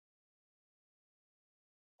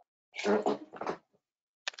Hello,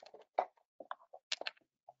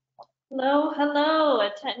 hello,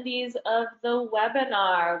 attendees of the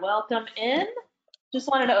webinar. Welcome in. Just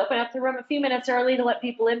wanted to open up the room a few minutes early to let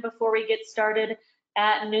people in before we get started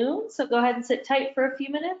at noon. So go ahead and sit tight for a few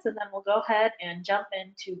minutes and then we'll go ahead and jump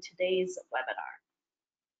into today's webinar.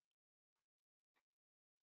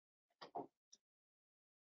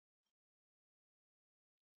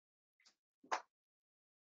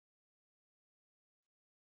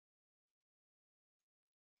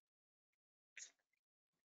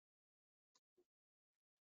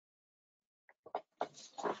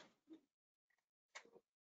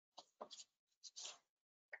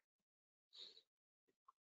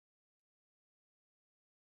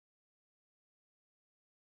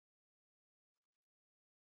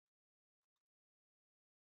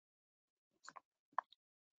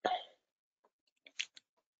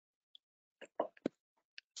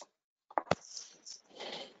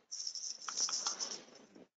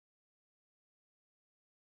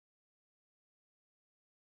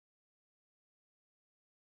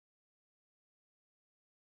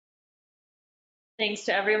 Thanks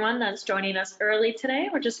to everyone that's joining us early today.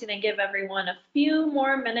 We're just going to give everyone a few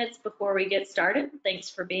more minutes before we get started. Thanks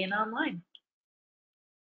for being online.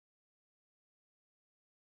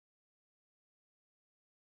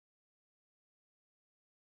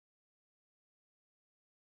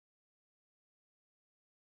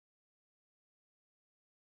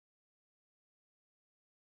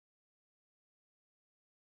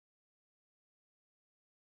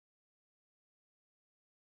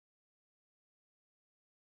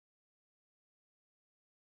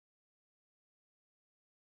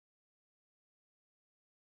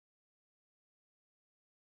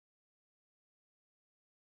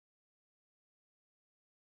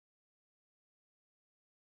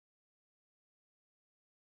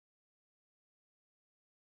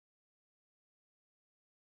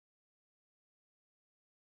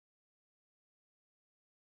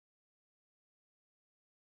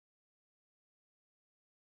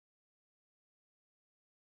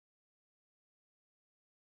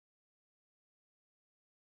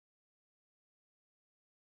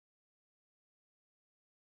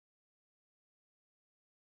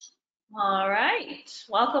 All right,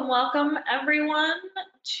 welcome everyone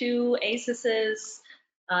to ASES's,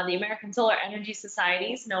 the American Solar Energy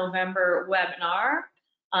Society's November webinar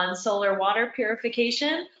on solar water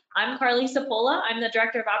purification. I'm Carly Sapola, I'm the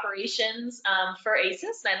Director of Operations for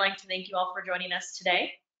ASES, and I'd like to thank you all for joining us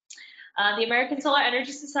today. The American Solar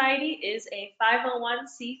Energy Society is a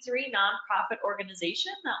 501c3 nonprofit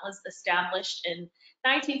organization that was established in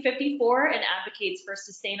 1954 and advocates for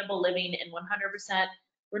sustainable living in 100%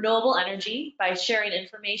 renewable energy by sharing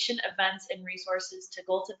information, events, and resources to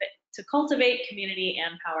cultivate community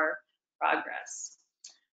and power progress.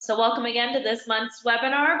 So welcome again to this month's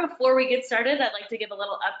webinar. Before we get started, I'd like to give a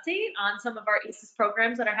little update on some of our ASES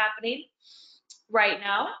programs that are happening right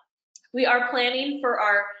now. We are planning for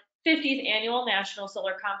our 50th Annual National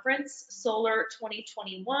Solar Conference, Solar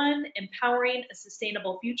 2021, Empowering a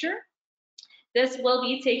Sustainable Future. This will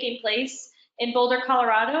be taking place in Boulder,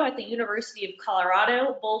 Colorado at the University of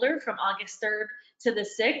Colorado, Boulder, from August 3rd to the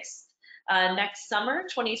 6th next summer,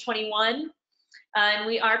 2021. And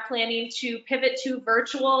we are planning to pivot to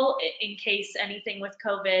virtual in case anything with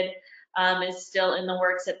COVID is still in the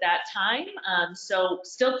works at that time. So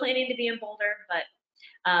still planning to be in Boulder, but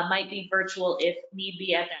might be virtual if need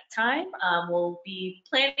be at that time. We'll be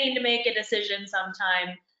planning to make a decision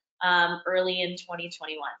sometime early in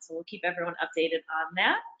 2021. So we'll keep everyone updated on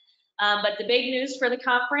that. But the big news for the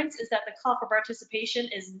conference is that the call for participation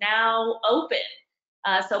is now open.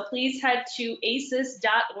 So please head to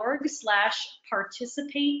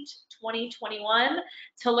ases.org/participate2021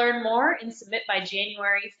 to learn more and submit by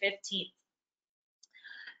January 15th.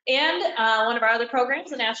 And one of our other programs,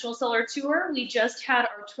 the National Solar Tour, we just had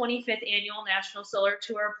our 25th annual National Solar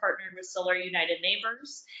Tour partnered with Solar United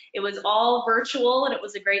Neighbors. It was all virtual and it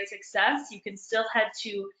was a great success. You can still head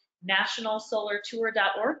to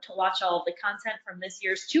nationalsolartour.org to watch all of the content from this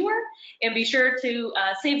year's tour, and be sure to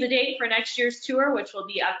save the date for next year's tour, which will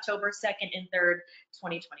be October 2nd and 3rd,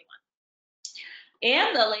 2021.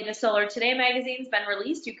 And the latest Solar Today magazine's been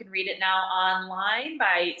released. You can read it now online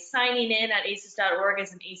by signing in at ases.org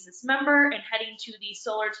as an ASES member and heading to the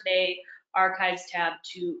Solar Today archives tab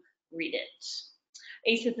to read it.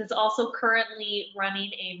 ASES is also currently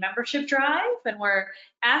running a membership drive, and we're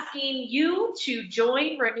asking you to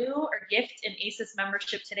join, renew, or gift an ASES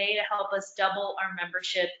membership today to help us double our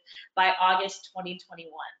membership by August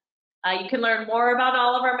 2021. You can learn more about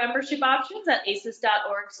all of our membership options at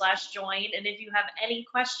ases.org/join. And if you have any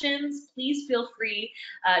questions, please feel free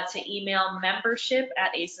to email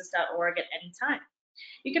membership@ases.org at any time.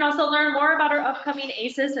 You can also learn more about our upcoming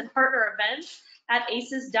ASES and partner events at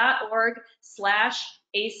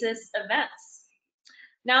ases.org/ASES events.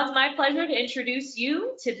 Now it's my pleasure to introduce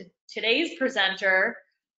you to today's presenter,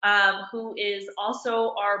 who is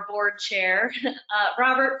also our board chair,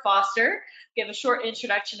 Robert Foster. Give a short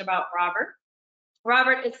introduction about Robert.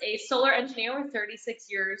 Robert is a solar engineer with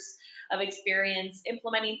 36 years of experience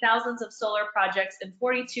implementing thousands of solar projects in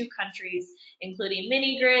 42 countries, including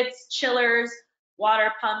mini grids, chillers,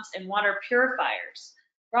 water pumps, and water purifiers.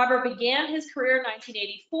 Robert began his career in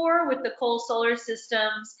 1984 with the Cole Solar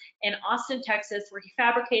Systems in Austin, Texas, where he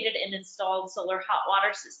fabricated and installed solar hot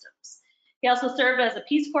water systems. He also served as a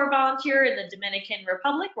Peace Corps volunteer in the Dominican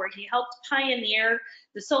Republic, where he helped pioneer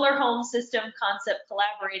the solar home system concept,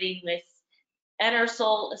 collaborating with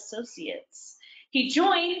Enersol Associates. He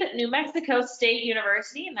joined New Mexico State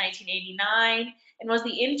University in 1989 and was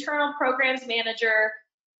the internal programs manager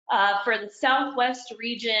for the Southwest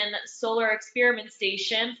Region Solar Experiment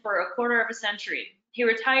Station for a quarter of a century. He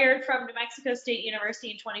retired from New Mexico State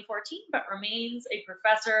University in 2014, but remains a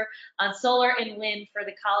professor on solar and wind for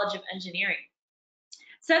the College of Engineering.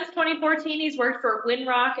 Since 2014, he's worked for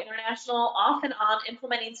Windrock International off and on,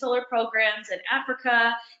 implementing solar programs in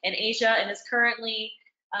Africa and Asia, and is currently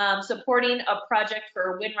supporting a project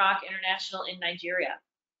for Windrock International in Nigeria.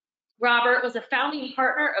 Robert was a founding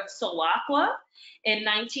partner of SolAqua in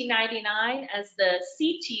 1999 as the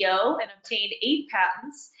CTO and obtained 8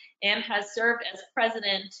 patents, and has served as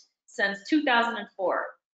president since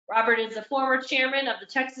 2004. Robert is the former chairman of the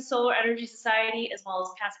Texas Solar Energy Society, as well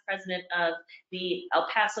as past president of the El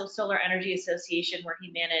Paso Solar Energy Association, where he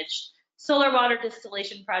managed solar water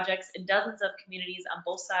distillation projects in dozens of communities on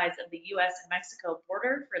both sides of the US and Mexico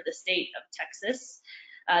border for the state of Texas,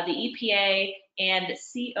 the EPA, and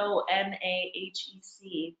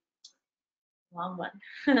CONAHEC. Long one.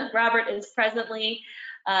 Robert is presently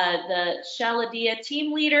the Shaladia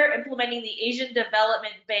team leader, implementing the Asian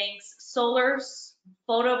Development Bank's solar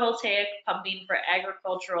photovoltaic pumping for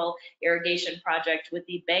agricultural irrigation project with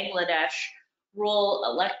the Bangladesh Rural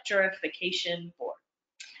Electrification Board.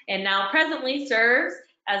 And now presently serves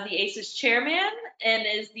as the ASES chairman and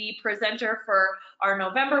is the presenter for our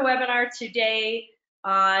November webinar today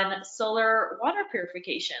on solar water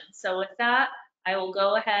purification. So with that, I will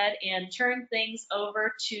go ahead and turn things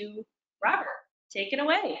over to Robert. Take it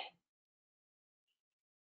away.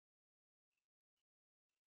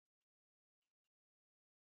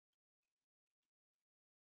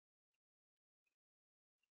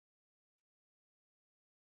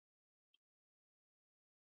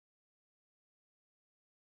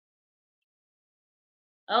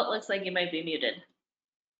 Oh, it looks like you might be muted.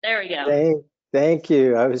 There we go. Thank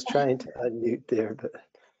you. I was trying to unmute there, but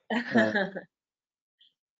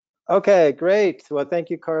okay, great. Well, thank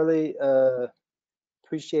you, Carly.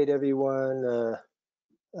 Appreciate everyone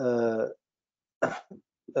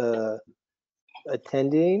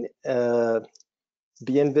attending.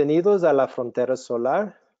 Bienvenidos a la frontera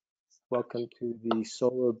solar. Welcome to the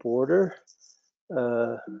solar border.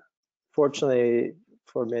 Fortunately,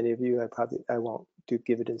 for many of you, I won't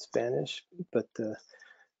give it in Spanish, but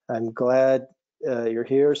I'm glad you're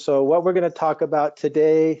here. So what we're going to talk about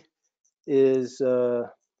today is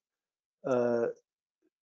solar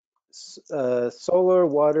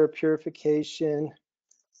water purification.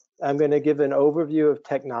 I'm going to give an overview of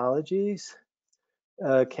technologies.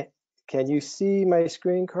 Can you see my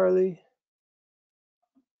screen, Carly?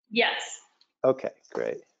 Yes. Okay,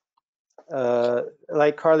 great.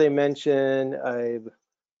 Like Carly mentioned,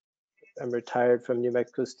 I'm retired from New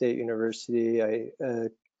Mexico State University. I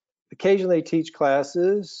occasionally teach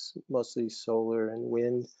classes, mostly solar and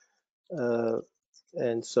wind,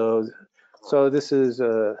 and so this is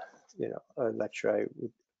a lecture I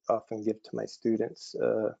would often give to my students.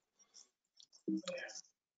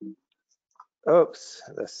 Oops,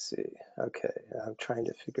 let's see. Okay, I'm trying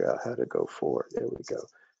to figure out how to go forward. There we go.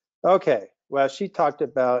 Okay, well, she talked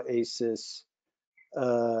about ASES.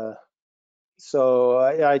 So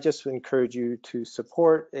I just encourage you to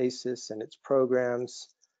support ASES and its programs,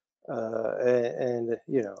 and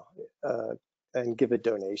give a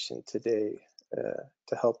donation today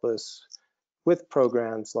to help us with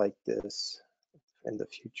programs like this in the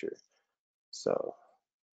future. So,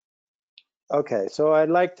 okay, so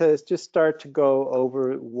I'd like to just start to go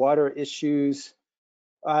over water issues.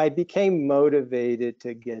 I became motivated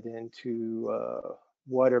to get into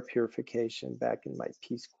water purification back in my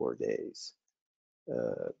Peace Corps days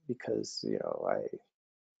because I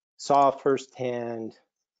saw firsthand,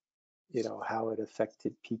 how it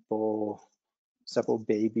affected people. Several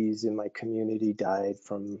babies in my community died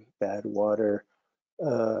from bad water.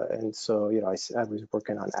 And so, I was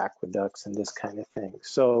working on aqueducts and this kind of thing.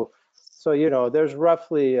 So, there's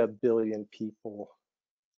roughly 1 billion people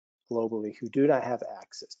globally who do not have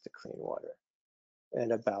access to clean water.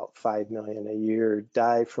 And about 5 million a year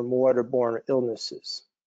die from waterborne illnesses.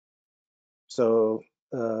 So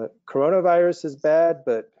coronavirus is bad,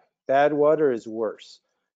 but bad water is worse.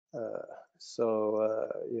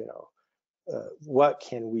 What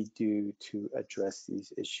can we do to address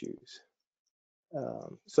these issues?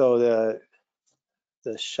 So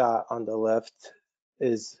the shot on the left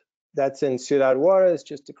that's in Ciudad Juarez,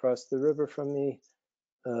 just across the river from me.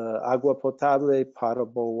 Agua potable,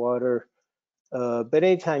 potable water. But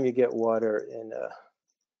anytime you get water in a,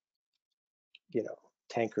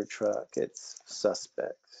 tanker truck, it's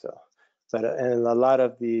suspect. And a lot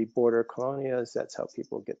of the border colonias, that's how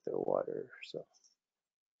people get their water.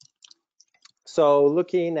 So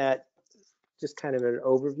looking at just kind of an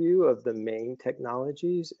overview of the main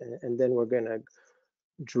technologies, and then we're going to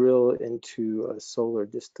drill into solar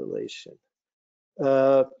distillation.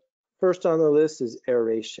 First on the list is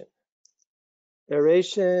aeration.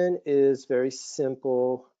 Aeration is very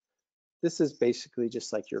simple. This is basically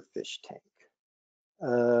just like your fish tank.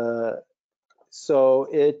 So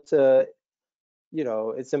it's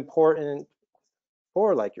important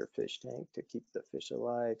for like your fish tank to keep the fish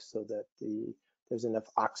alive so that there's enough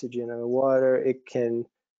oxygen in the water.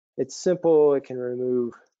 It's simple. It can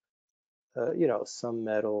remove, some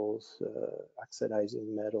metals,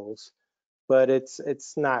 oxidizing metals, but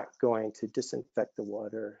it's not going to disinfect the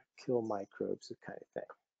water, kill microbes, that kind of thing.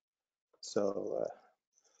 So,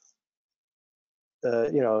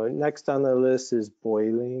 next on the list is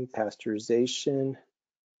boiling, pasteurization.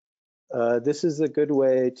 This is a good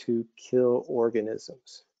way to kill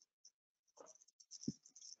organisms.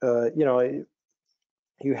 You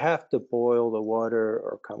have to boil the water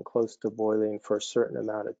or come close to boiling for a certain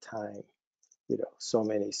amount of time, so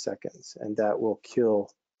many seconds, and that will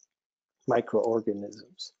kill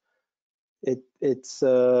microorganisms. It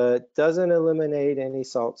doesn't eliminate any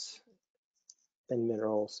salts and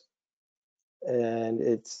minerals, and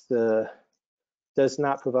it does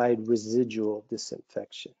not provide residual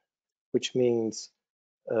disinfection, which means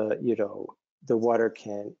the water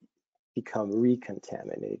can become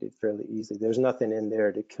recontaminated fairly easily. There's nothing in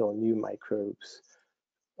there to kill new microbes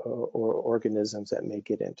or organisms that may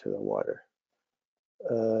get into the water.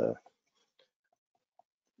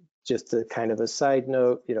 Just a kind of a side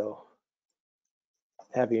note,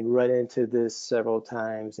 having run into this several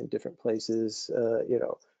times in different places,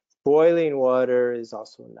 boiling water is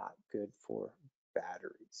also not good for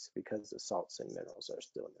batteries because the salts and minerals are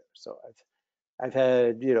still there. So I've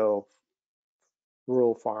had,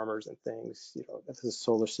 rural farmers and things, that's a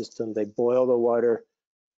solar system. They boil the water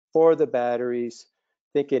for the batteries,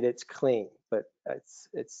 thinking it's clean, but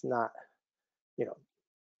it's not,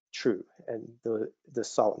 true. And the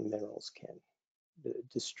salt and minerals can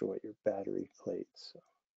destroy your battery plates.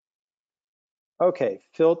 Okay,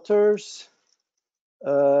 filters.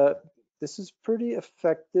 This is pretty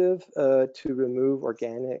effective to remove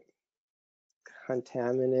organic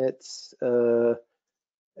contaminants,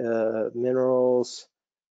 minerals.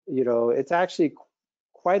 It's actually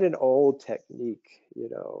quite an old technique.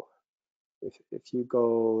 If you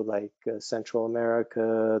go like Central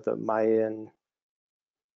America, the Mayan,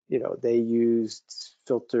 they used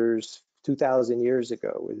filters 2,000 years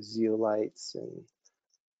ago with zeolites and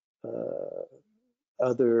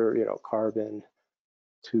other, carbon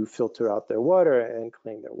to filter out their water and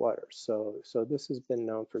clean their water. So this has been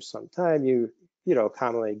known for some time. You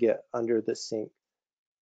commonly get under the sink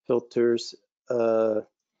filters.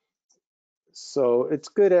 So it's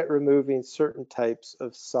good at removing certain types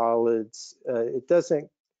of solids. It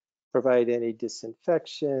doesn't provide any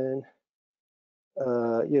disinfection.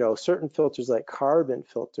 Certain filters like carbon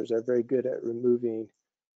filters are very good at removing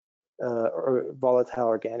or volatile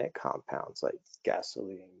organic compounds like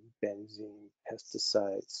gasoline, benzene,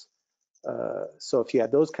 pesticides. So if you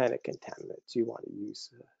have those kind of contaminants, you want to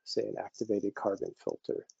use, say, an activated carbon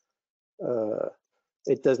filter.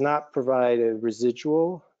 It does not provide a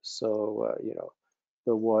residual, so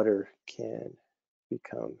the water can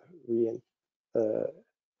become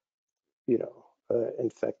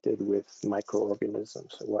infected with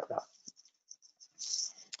microorganisms and whatnot.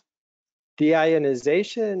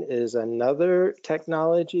 Deionization is another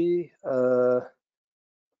technology of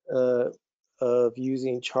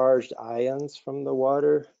using charged ions from the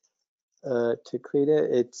water to clean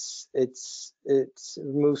it. It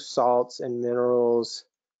removes salts and minerals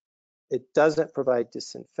It doesn't provide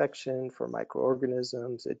disinfection for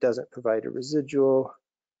microorganisms. It doesn't provide a residual.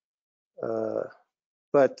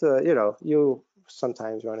 But you know, you'll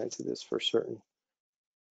sometimes run into this for certain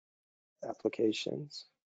applications.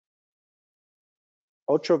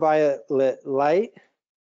 Ultraviolet light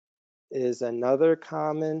is another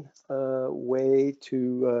common way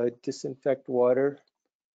to disinfect water.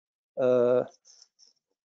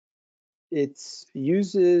 It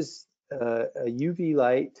uses a UV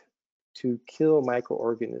light to kill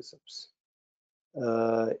microorganisms.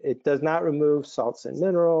 It does not remove salts and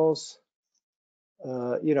minerals.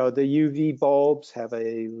 You know, the UV bulbs have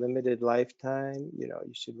a limited lifetime. You know,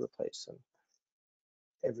 you should replace them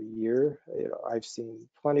every year. You know, I've seen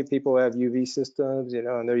plenty of people have UV systems, you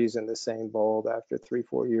know, and they're using the same bulb after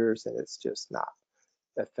 3-4 years, and it's just not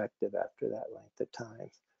effective after that length of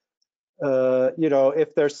time. You know,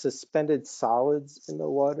 if there's suspended solids in the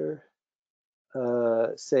water,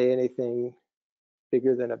 say anything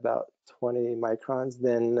bigger than about 20 microns,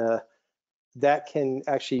 then that can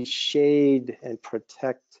actually shade and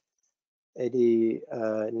protect any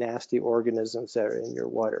nasty organisms that are in your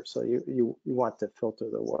water. So you want to filter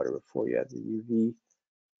the water before you have the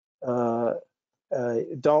UV.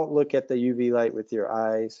 Don't look at the UV light with your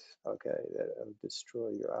eyes, okay, that'll destroy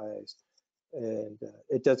your eyes. And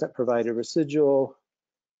it doesn't provide a residual,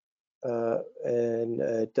 and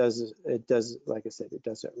it does, like I said, it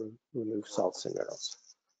doesn't remove salts and minerals.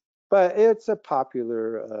 But it's a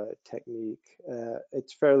popular technique.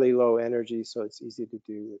 It's fairly low energy, so it's easy to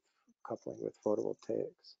do with coupling with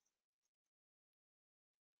photovoltaics.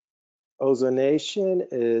 Ozonation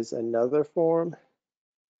is another form.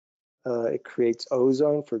 It creates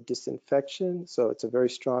ozone for disinfection, so it's a very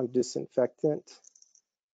strong disinfectant.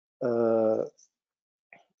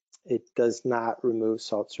 It does not remove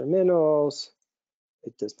salts or minerals.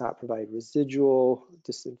 It does not provide residual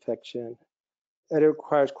disinfection. And it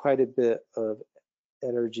requires quite a bit of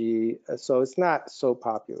energy, so it's not so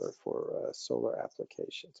popular for solar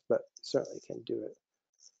applications, but certainly can do it.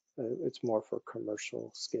 It's more for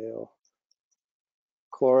commercial scale.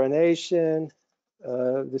 Chlorination,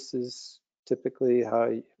 this is typically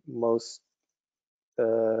how most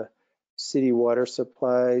city water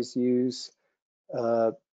supplies use,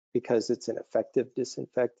 because it's an effective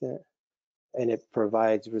disinfectant and it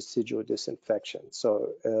provides residual disinfection.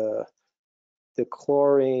 So the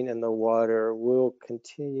chlorine in the water will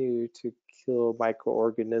continue to kill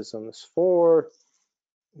microorganisms for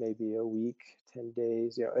maybe a week, 10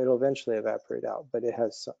 days. You know, it'll eventually evaporate out, but it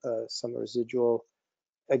has some residual.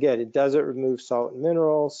 Again, it doesn't remove salt and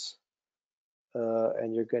minerals,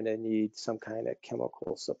 and you're going to need some kind of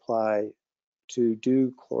chemical supply to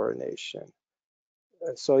do chlorination.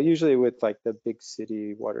 So usually with like the big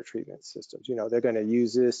city water treatment systems, you know, they're going to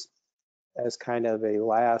use this as kind of a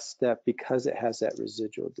last step because it has that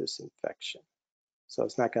residual disinfection. So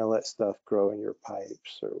it's not going to let stuff grow in your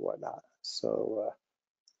pipes or whatnot. So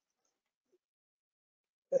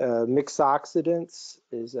mixed oxidants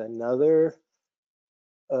is another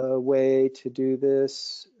way to do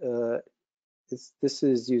this. This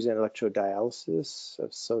is using electrodialysis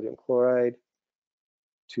of sodium chloride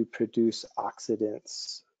to produce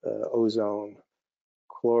oxidants, ozone,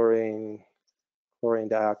 chlorine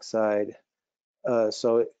dioxide.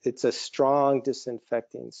 So it's a strong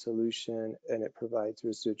disinfecting solution and it provides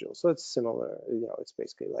residual. So it's similar, you know, it's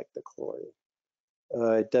basically like the chlorine.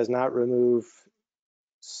 It does not remove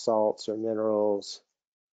salts or minerals.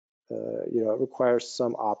 You know, it requires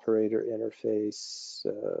some operator interface,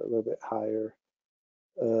 a little bit higher.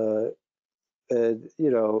 You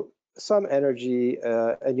know, some energy,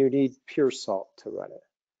 and you need pure salt to run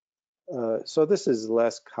it. So this is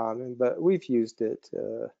less common, but we've used it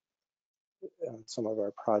on some of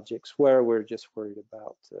our projects where we're just worried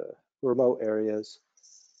about remote areas.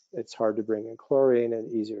 It's hard to bring in chlorine and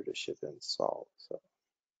easier to ship in salt. So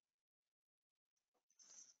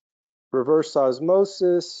reverse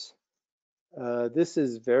osmosis, this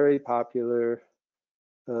is very popular.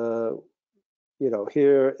 You know,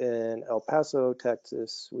 here in El Paso,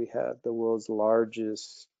 Texas, we have the world's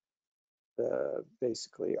largest,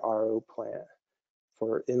 basically RO plant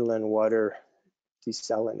for inland water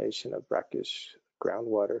desalination of brackish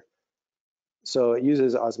groundwater. So it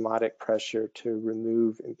uses osmotic pressure to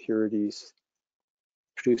remove impurities,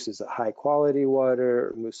 produces a high quality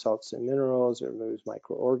water, removes salts and minerals, it removes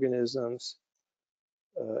microorganisms.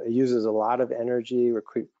 It uses a lot of energy. We're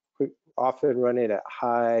often running at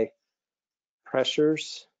high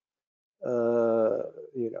pressures, you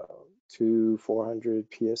know,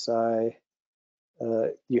 200-400 psi.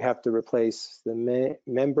 You have to replace the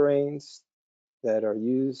membranes that are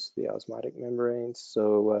used, the osmotic membranes.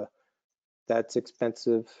 So that's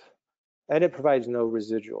expensive, and it provides no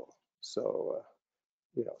residual. So,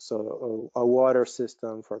 a water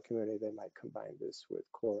system for a community, they might combine this with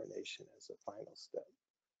chlorination as a final step.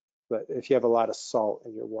 But if you have a lot of salt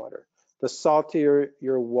in your water, the saltier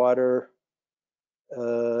your water,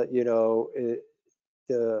 the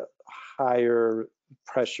higher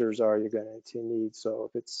pressures are you're going to need. So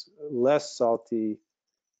if it's less salty,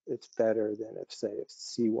 it's better than if, say, it's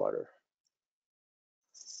seawater.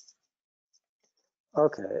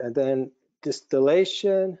 Okay, and then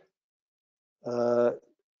distillation.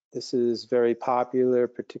 This is very popular,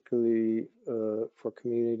 particularly for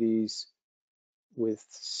communities with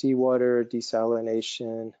seawater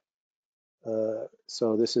desalination.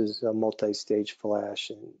 So this is a multi-stage flash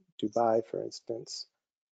in Dubai, for instance.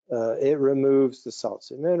 It removes the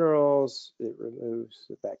salts and minerals, it removes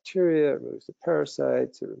the bacteria, it removes the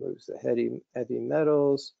parasites, it removes the heavy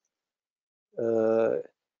metals.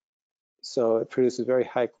 So it produces very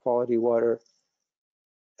high quality water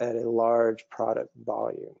at a large product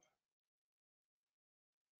volume.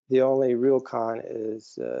 The only real con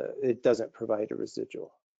is it doesn't provide a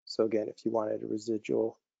residual. So again, if you wanted a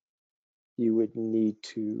residual, you would need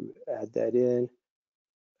to add that in.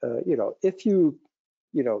 If you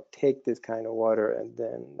take this kind of water and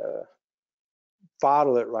then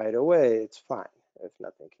bottle it right away, it's fine if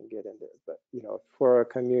nothing can get in there. But for a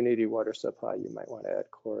community water supply, you might want to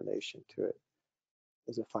add chlorination to it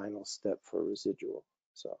as a final step for residual.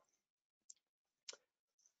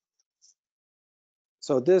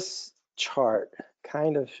 So this chart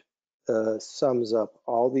kind of sums up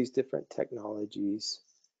all these different technologies.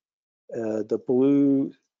 The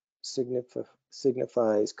blue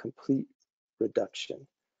signifies complete reduction,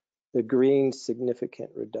 the green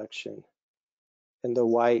significant reduction, and the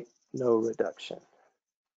white no reduction.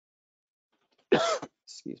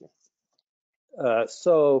 Excuse me.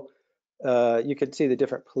 You can see the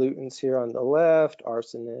different pollutants here on the left: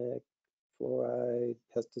 arsenic, fluoride,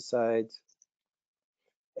 pesticides,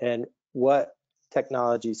 and what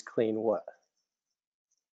technologies clean what.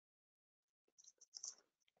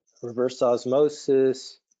 Reverse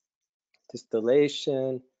osmosis,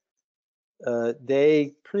 distillation,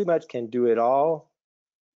 they pretty much can do it all.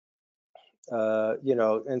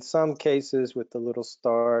 In some cases with the little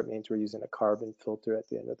star, it means we're using a carbon filter at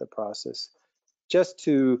the end of the process, just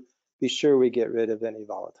to be sure we get rid of any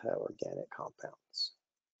volatile organic compounds,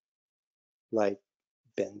 like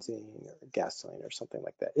benzene or gasoline or something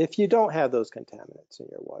like that. If you don't have those contaminants in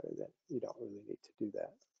your water, then you don't really need to do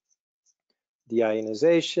that.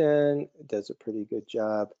 Deionization does a pretty good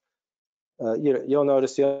job. You'll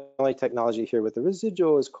notice the only technology here with the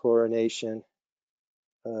residual is chlorination.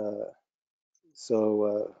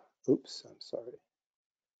 Oops, I'm sorry.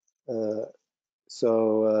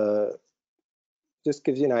 Just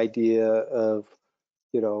gives you an idea of,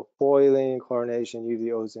 boiling, chlorination,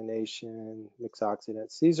 UV ozonation, mixed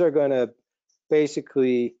oxidants. These are going to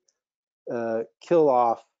basically kill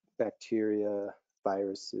off bacteria,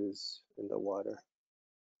 viruses in the water,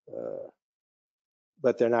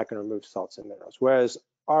 but they're not going to remove salts and minerals. Whereas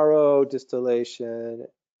RO, distillation,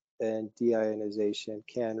 and deionization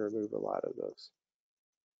can remove a lot of those.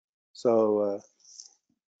 So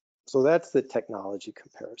that's the technology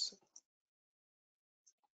comparison.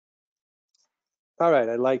 All right,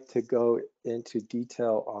 I'd like to go into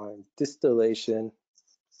detail on distillation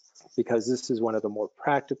because this is one of the more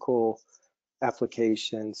practical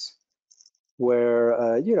applications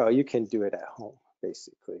where you can do it at home,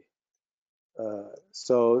 basically.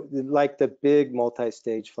 So like the big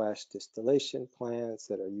multi-stage flash distillation plants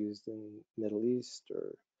that are used in Middle East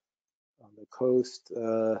or on the coast,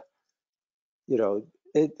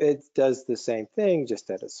 it does the same thing,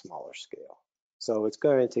 just at a smaller scale. So it's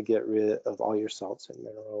going to get rid of all your salts and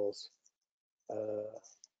minerals.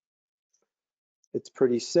 It's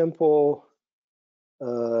pretty simple.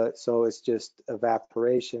 So it's just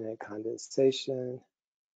evaporation and condensation.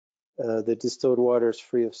 The distilled water is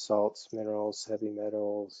free of salts, minerals, heavy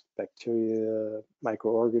metals, bacteria,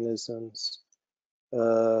 microorganisms.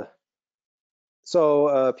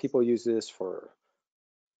 So people use this for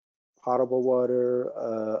potable water.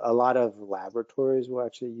 A lot of laboratories will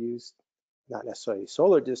actually use not necessarily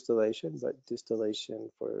solar distillation, but distillation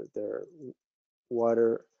for their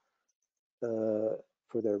water, for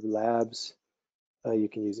their labs. You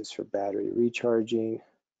can use this for battery recharging.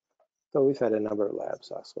 So we've had a number of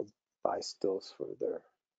labs also buy stills for their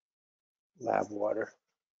lab water.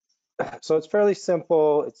 So it's fairly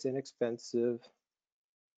simple, it's inexpensive,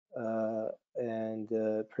 and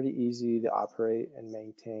pretty easy to operate and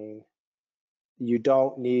maintain. You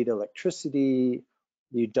don't need electricity,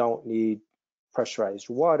 you don't need pressurized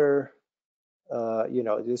water. you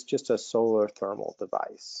know, it's just a solar thermal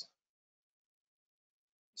device.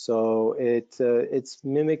 So it's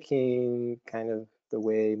mimicking kind of the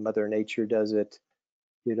way Mother Nature does it,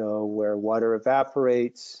 you know, where water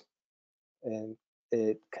evaporates and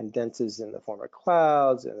it condenses in the form of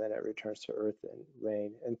clouds, and then it returns to earth and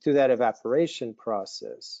rain. And through that evaporation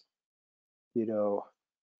process, you know,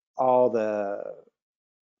 all the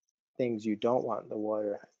things you don't want in the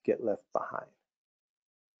water get left behind.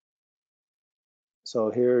 So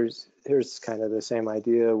here's kind of the same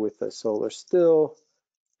idea with the solar still.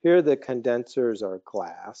 Here the condensers are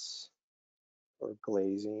glass or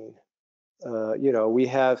glazing. You know, we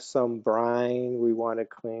have some brine we want to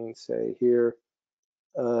clean, say here,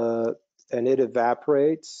 and it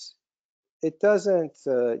evaporates. It doesn't,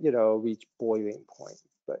 you know, reach boiling point,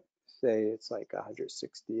 but say it's like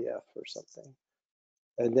 160 F or something.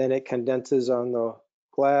 And then it condenses on the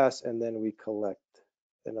glass, and then we collect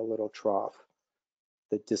in a little trough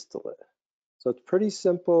the distillate. So it's pretty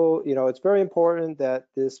simple. You know, it's very important that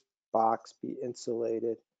this box be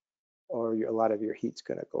insulated, or a lot of your heat's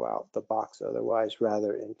going to go out the box otherwise,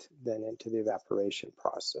 rather than into the evaporation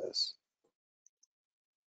process.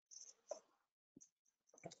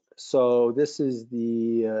 So this is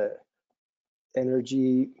the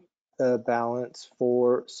energy balance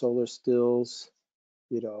for solar stills.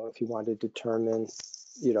 You know, if you want to determine,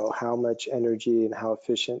 you know, how much energy and how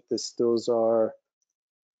efficient the stills are,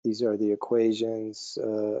 these are the equations,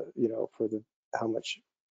 you know, for how much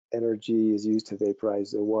energy is used to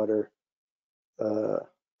vaporize the water.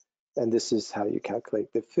 And this is how you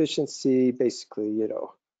calculate the efficiency, basically, you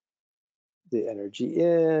know, the energy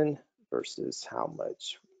in versus how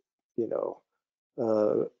much, you know,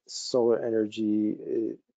 solar energy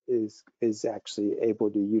is actually able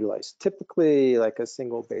to utilize. Typically, like a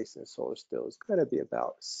single basin solar still is going to be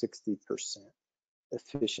about 60%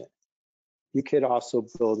 efficient. You could also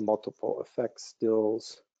build multiple effect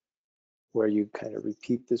stills where you kind of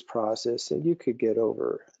repeat this process, and you could get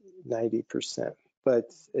over 90%,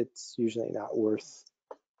 but it's usually not worth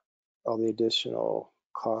all the additional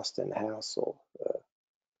cost and hassle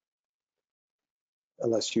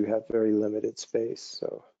unless you have very limited space.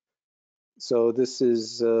 So this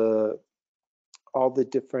is all the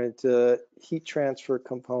different heat transfer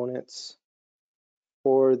components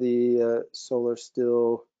for the solar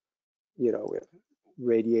still. You know, we have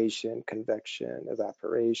radiation, convection,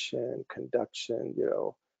 evaporation, conduction, you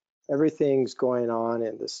know, everything's going on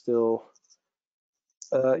in the still.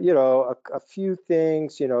 You know, a few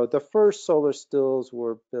things, you know, the first solar stills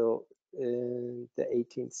were built in the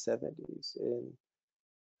 1870s in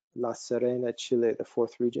La Serena, Chile, the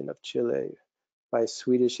fourth region of Chile, by a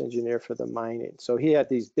Swedish engineer for the mining. So he had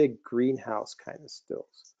these big greenhouse kind of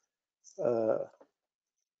stills.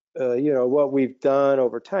 You know, what we've done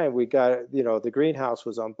over time, we got, you know, the greenhouse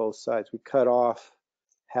was on both sides. We cut off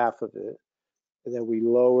half of it, and then we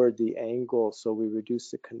lowered the angle, so we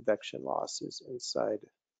reduced the convection losses inside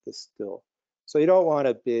the still. So you don't want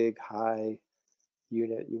a big, high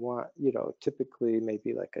unit. You want, you know, typically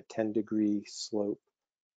maybe like a 10-degree slope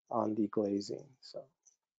on the glazing.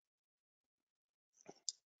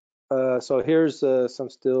 So here's some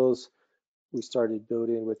stills we started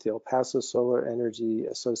building with the El Paso Solar Energy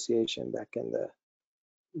Association back in the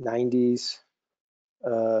 90s.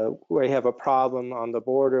 We have a problem on the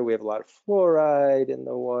border. We have a lot of fluoride in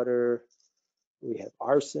the water. We have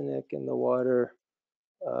arsenic in the water.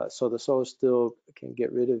 So the solar still can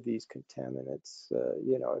get rid of these contaminants.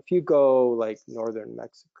 You know, if you go like northern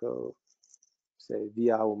Mexico, say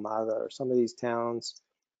Villa Ahumada or some of these towns,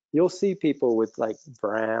 you'll see people with like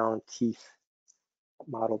brown teeth,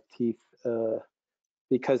 mottled teeth,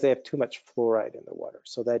 because they have too much fluoride in the water.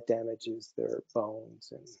 So that damages their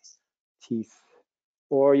bones and teeth.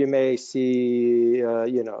 Or you may see,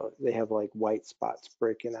 you know, they have like white spots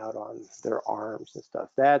breaking out on their arms and stuff.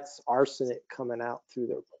 That's arsenic coming out through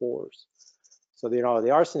their pores. So, you know,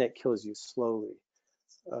 the arsenic kills you slowly.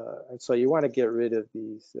 And so you want to get rid of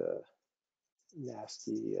these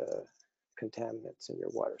nasty contaminants in your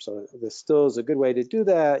water. So the still is a good way to do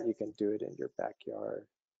that. You can do it in your backyard,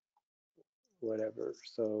 whatever.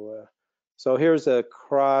 So here's a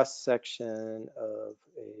cross section of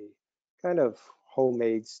a kind of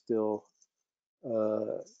homemade still,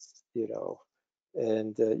 you know,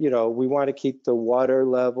 and you know, we want to keep the water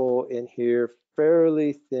level in here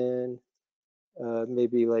fairly thin,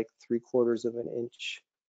 maybe like 3/4 of an inch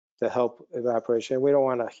to help evaporation. We don't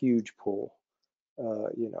want a huge pool,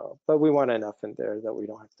 you know, but we want enough in there that we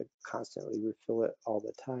don't have to constantly refill it all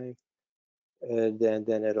the time. And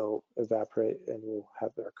then it'll evaporate and we'll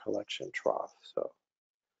have our collection trough. So,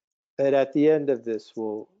 and at the end of this,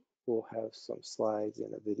 we'll we'll have some slides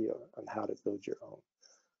in a video on how to build your own.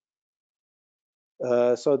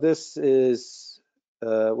 So this is,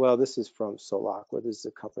 well, this is from SolAqua. This is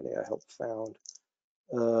a company I helped found,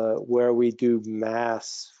 where we do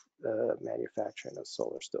mass manufacturing of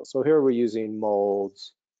solar stills. So here we're using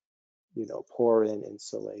molds, you know, pour in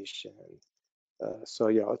insulation. So,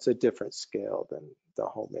 you know, it's a different scale than the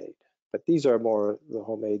homemade. But these are more the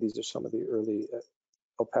homemade. These are some of the early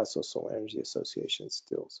El Paso Solar Energy Association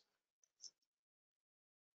stills.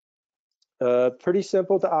 Pretty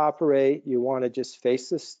simple to operate. You want to just face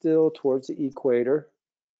the still towards the equator,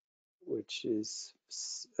 which is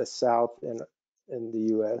south in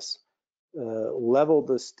the US. Level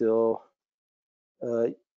the still.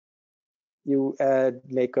 You add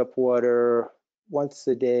makeup water once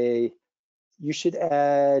a day. You should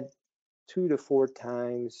add 2 to 4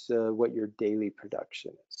 times what your daily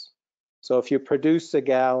production is. So if you produce a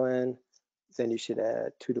gallon, then you should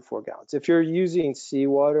add 2 to 4 gallons. If you're using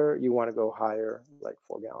seawater, you want to go higher, like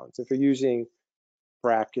 4 gallons. If you're using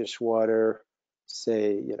brackish water,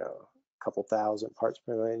 say, you know, a couple thousand parts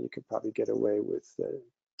per million, you could probably get away with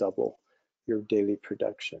double your daily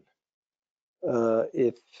production.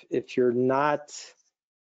 If you're not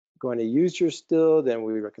going to use your still, then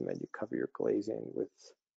we recommend you cover your glazing with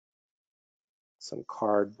some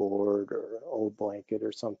cardboard or an old blanket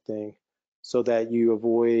or something, so that you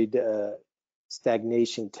avoid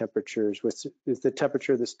stagnation temperatures. With the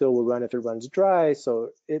temperature, the still will run if it runs dry,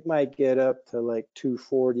 so it might get up to like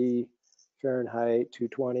 240 Fahrenheit,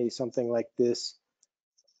 220, something like this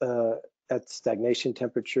at stagnation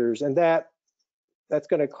temperatures, and that's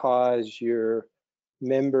going to cause your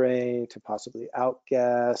membrane to possibly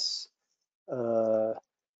outgas.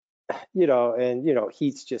 You know, and you know,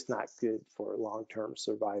 heat's just not good for long-term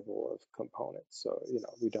survival of components. So, you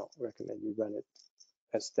know, we don't recommend you run it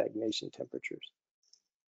at stagnation temperatures.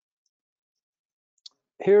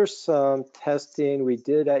 Here's some testing we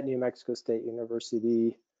did at New Mexico State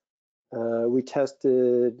University. We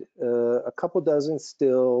tested a couple dozen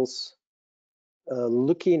stills,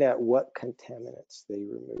 looking at what contaminants they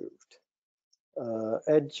removed.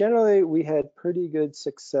 And generally, we had pretty good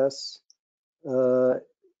success.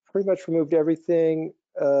 Pretty much removed everything.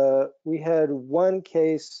 We had one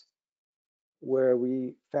case where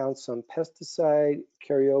we found some pesticide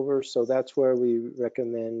carryover, so that's where we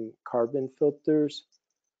recommend carbon filters.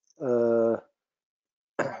 You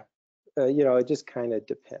know, it just kind of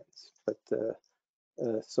depends. But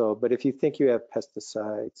but if you think you have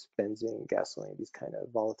pesticides, benzene, gasoline, these kind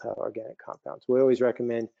of volatile organic compounds, we always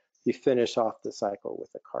recommend you finish off the cycle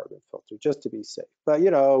with a carbon filter just to be safe. But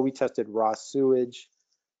you know, we tested raw sewage,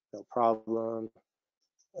 no problem.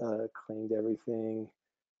 Cleaned everything.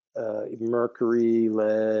 Mercury,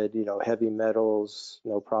 lead, you know, heavy metals,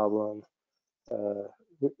 no problem.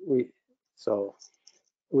 So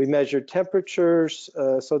we measured temperatures.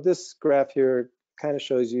 So this graph here kind of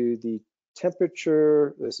shows you the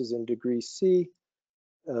temperature. This is in degrees C.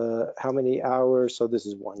 How many hours? So this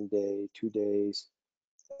is 1 day, 2 days.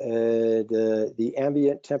 And the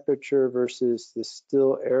ambient temperature versus the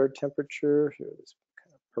still air temperature. Here, this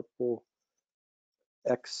kind of purple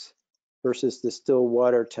X versus the still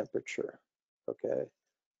water temperature. Okay,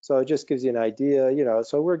 so it just gives you an idea, you know,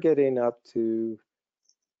 so we're getting up to,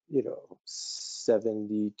 you know,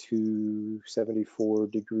 72, 74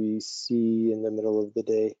 degrees C in the middle of the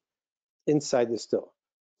day inside the still.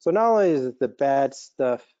 So not only is it the bad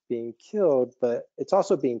stuff being killed, but it's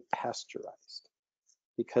also being pasteurized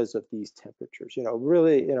because of these temperatures. You know,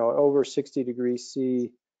 really, you know, over 60 degrees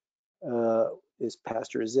C is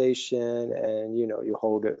pasteurization, and you know, you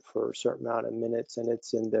hold it for a certain amount of minutes and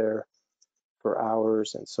it's in there for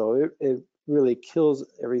hours, and so it really kills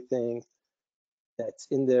everything that's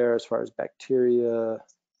in there as far as bacteria,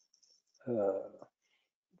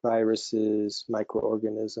 viruses,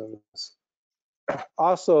 microorganisms.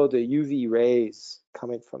 Also, the UV rays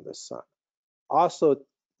coming from the sun also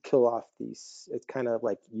kill off these. It's kind of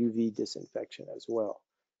like UV disinfection as well.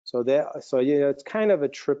 So you know, it's kind of a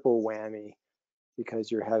triple whammy,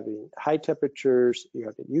 because you're having high temperatures,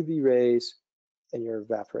 you're having UV rays, and you're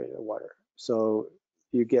evaporating the water. So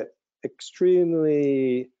you get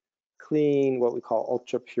extremely clean, what we call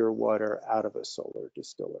ultra pure water out of a solar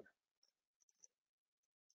distiller.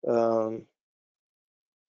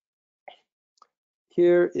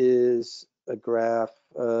 Here is a graph.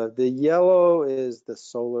 The yellow is the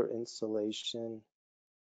solar insolation.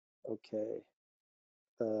 Okay.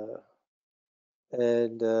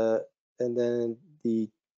 And then the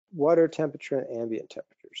water temperature and ambient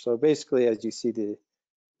temperature. So basically, as you see the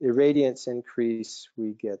irradiance increase,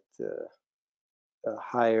 we get a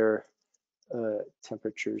higher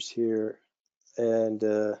temperatures here, and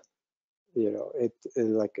you know, it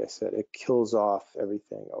like I said, it kills off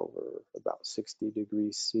everything over about 60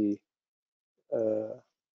 degrees C.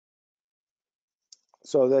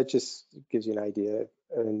 So that just gives you an idea,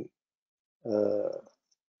 and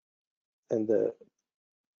the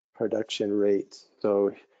production rate.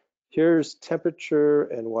 So here's temperature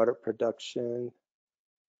and water production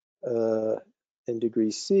in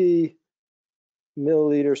degrees C,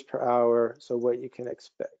 milliliters per hour. So what you can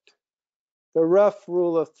expect. The rough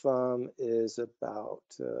rule of thumb is about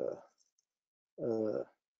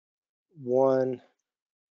 1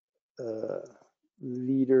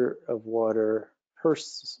 liter of water per,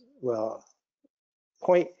 well,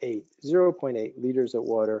 0.8 liters of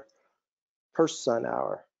water per sun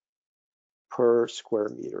hour per square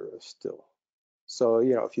meter of still. So,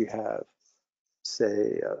 you know, if you have,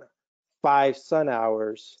 say, 5 sun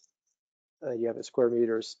hours, you have a square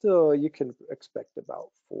meter of still, you can expect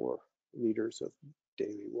about 4 liters of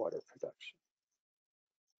daily water production.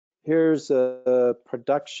 Here's a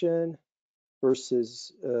production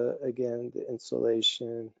versus, again, the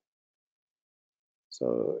insulation.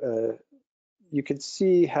 So you can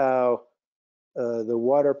see how the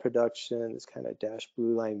water production, this kind of dashed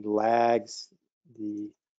blue line, lags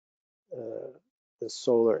the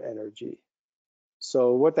solar energy.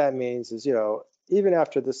 So what that means is, you know, even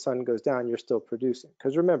after the sun goes down, you're still producing.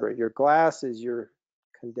 Because remember, your glass is your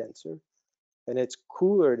condenser, and it's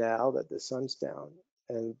cooler now that the sun's down,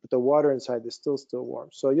 and the water inside is still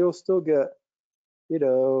warm. So you'll still get, you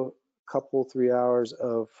know, a couple, 3 hours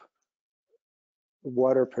of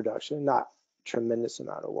water production, not tremendous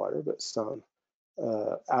amount of water, but some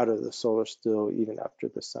out of the solar still even after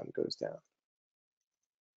the sun goes down.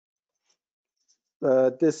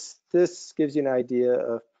 This gives you an idea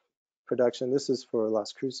of production. This is for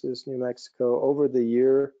Las Cruces, New Mexico. Over the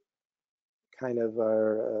year, kind of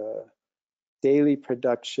our daily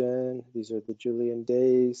production. These are the Julian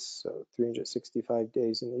days, so 365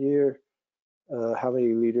 days in the year. How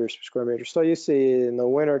many liters per square meter? So you see in the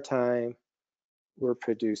winter time, we're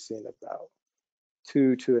producing about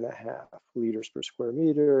 2.5 liters per square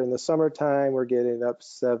meter. In the summertime, we're getting up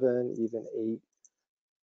 7, even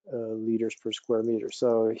 8 liters per square meter.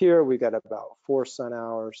 So here we got about 4 sun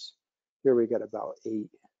hours. Here we got about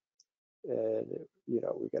 8, and you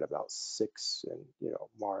know, we got about 6 in, you know,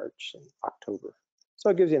 March and October.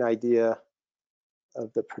 So it gives you an idea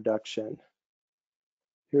of the production.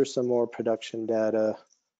 Here's some more production data.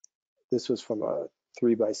 This was from a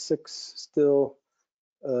 3x6 still.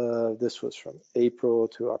 This was from April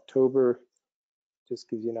to October. Just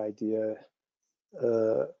gives you an idea.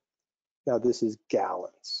 Now this is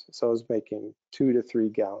gallons. So I was making 2 to 3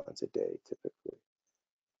 gallons a day typically.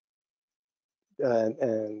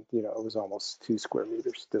 And you know, it was almost 2 square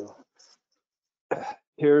meters still.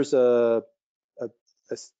 Here's a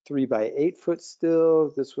 3x8 foot still.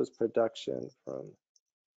 This was production from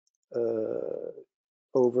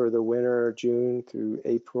over the winter, June through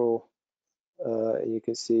April. You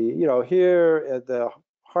can see, you know, here at the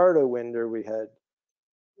heart of winter, we had,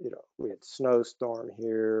 you know, we had snowstorm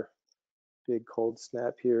here, big cold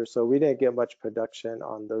snap here. So we didn't get much production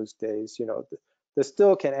on those days. You know, the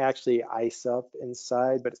still can actually ice up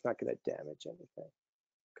inside, but it's not going to damage anything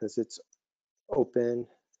because it's open.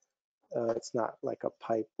 It's not like a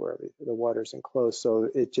pipe where the water's enclosed, so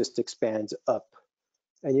it just expands up,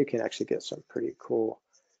 and you can actually get some pretty cool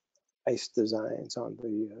ice designs on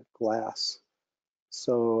the glass.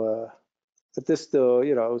 So, but this still,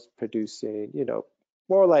 you know, is producing, you know,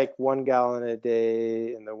 more like 1 gallon a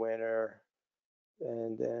day in the winter,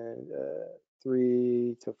 and then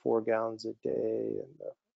 3 to 4 gallons a day in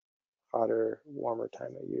the hotter, warmer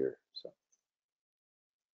time of year.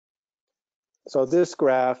 So this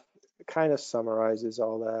graph kind of summarizes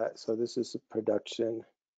all that. So this is the production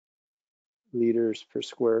liters per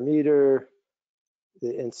square meter,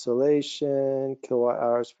 the insolation, kilowatt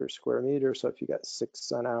hours per square meter. So if you got 6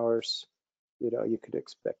 sun hours, you know, you could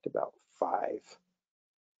expect about 5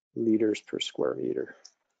 liters per square meter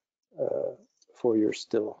for your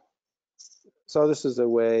still. So this is a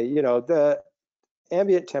way, you know, the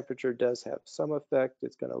ambient temperature does have some effect.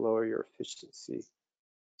 It's going to lower your efficiency.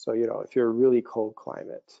 So, you know, if you're a really cold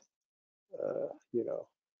climate, you know,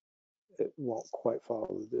 it won't quite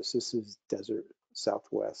follow this. This is desert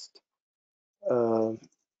Southwest. And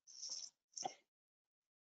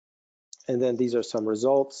then these are some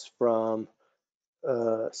results from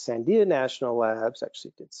Sandia National Labs.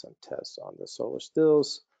 Actually did some tests on the solar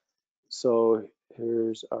stills. So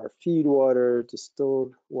here's our feed water,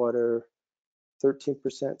 distilled water, 13%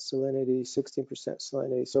 salinity, 16%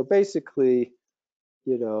 salinity. So basically,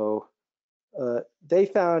 you know, They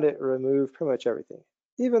found it removed pretty much everything,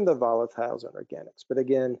 even the volatiles and organics. But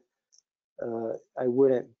again, I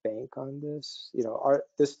wouldn't bank on this. You know,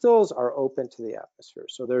 the stills are open to the atmosphere,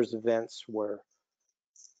 so there's vents where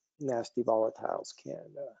nasty volatiles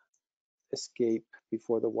can escape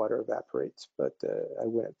before the water evaporates, but I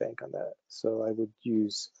wouldn't bank on that. So I would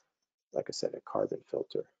use, like I said, a carbon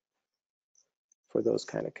filter for those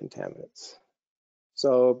kind of contaminants.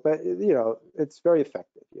 So, but you know, it's very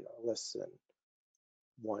effective, you know, less than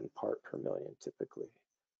 1 part per million typically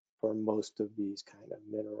for most of these kind of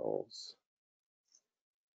minerals.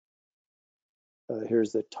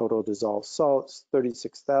 Here's the total dissolved salts,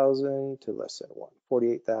 36,000 to less than 1,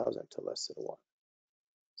 48,000 to less than 1.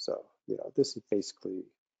 So, you know, this is basically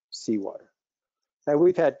seawater. And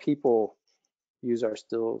we've had people use our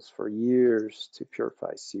stills for years to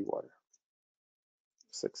purify seawater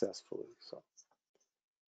successfully. So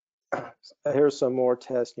here's some more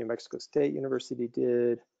tests New Mexico State University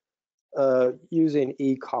did using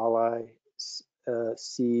E. coli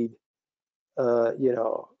seed, you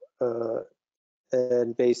know,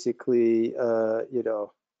 and basically, you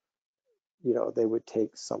know, they would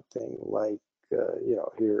take something like, you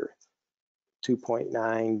know, here,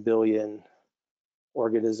 2.9 billion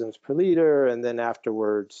organisms per liter, and then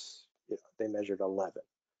afterwards, you know, they measured 11,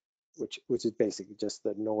 which is basically just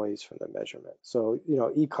the noise from the measurement. So, you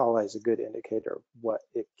know, E. coli is a good indicator of what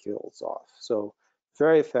it kills off. So,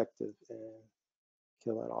 very effective in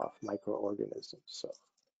killing off microorganisms. So,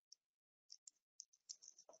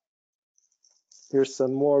 here's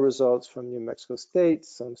some more results from New Mexico State.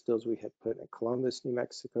 Some stills we had put in Columbus, New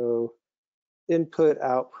Mexico. Input,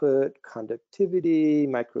 output, conductivity,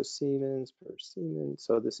 microsiemens per Siemens.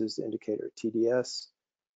 So this is the indicator TDS.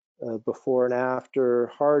 Before and after,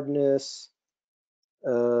 hardness,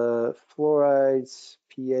 fluorides,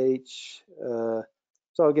 pH.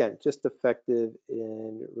 So again, just effective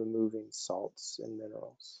in removing salts and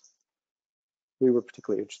minerals. We were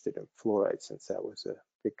particularly interested in fluoride since that was a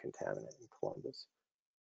big contaminant in Columbus.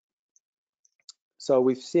 So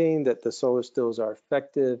we've seen that the solar stills are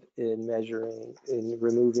effective in measuring, in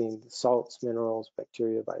removing salts, minerals,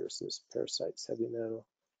 bacteria, viruses, parasites, heavy metal.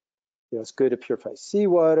 You know, it's good to purify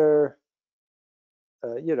seawater,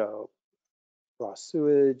 you know, raw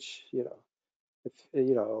sewage, you know. If,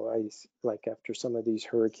 you know, like after some of these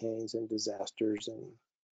hurricanes and disasters in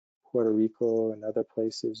Puerto Rico and other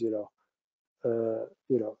places, you know,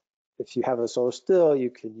 if you have a solar still,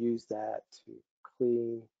 you can use that to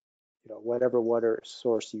clean, you know, whatever water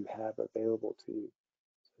source you have available to you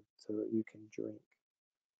so that you can drink.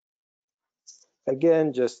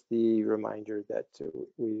 Again, just the reminder that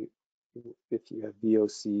if you have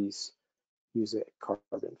VOCs, use a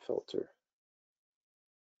carbon filter.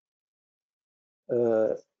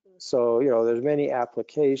 So, you know, there's many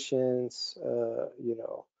applications, you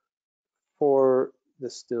know, for the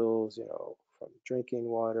stills, you know, from drinking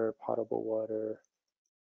water, potable water,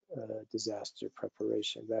 disaster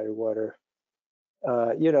preparation, battery water.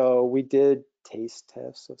 You know, we did taste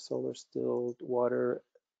tests of solar stilled water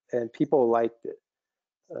and people liked it.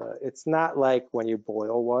 It's not like when you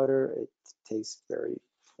boil water, it tastes very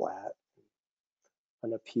flat,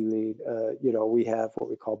 unappealing. You know, we have what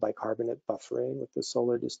we call bicarbonate buffering with the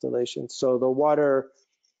solar distillation. So the water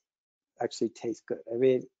actually tastes good. I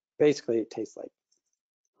mean, basically it tastes like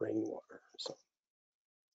rainwater. So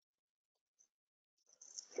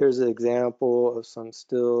here's an example of some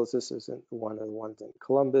stills. This isn't one of the ones in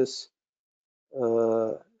Columbus.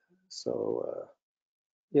 You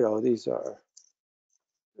know, these are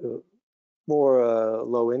more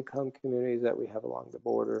low-income communities that we have along the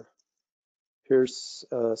border. Here's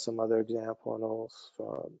some other examples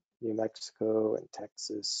from New Mexico and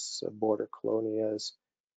Texas, border colonias,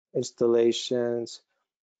 installations.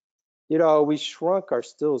 You know, we shrunk our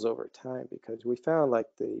stills over time because we found like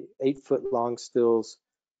the 8-foot long stills,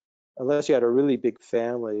 unless you had a really big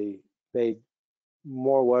family, made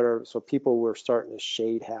more water. So people were starting to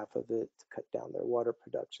shade half of it to cut down their water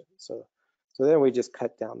production. So then we just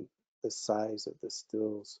cut down the size of the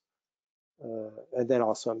stills. And then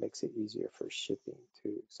also it makes it easier for shipping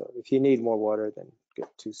too. So if you need more water, then get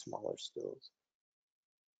 2 smaller stills.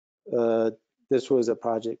 This was a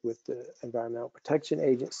project with the Environmental Protection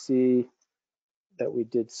Agency that we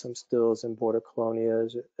did some stills in border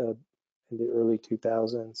colonias in the early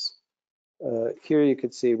 2000s. Here you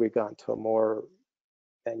can see we've gone to a more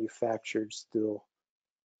manufactured still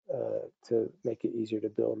to make it easier to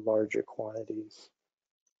build larger quantities.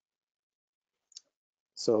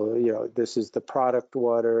 So, you know, this is the product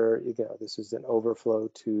water, you know, this is an overflow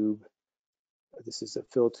tube. This is a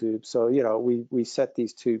fill tube. So, we set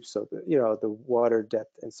these tubes so that, the water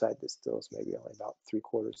depth inside the still is maybe only about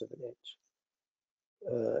 3/4 of an inch.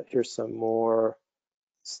 Here's some more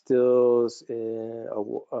stills in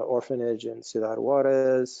an orphanage in Ciudad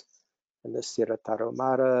Juarez, and the Sierra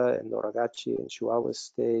Tarahumara and Noragachi in Chihuahua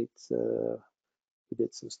State. We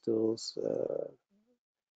did some stills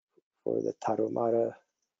for the Tarahumara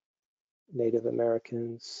Native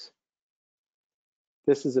Americans.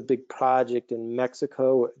 This is a big project in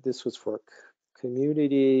Mexico. This was for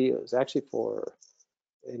community. It was actually for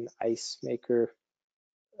an ice maker.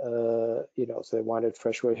 So they wanted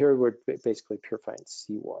fresh water. Here we're basically purifying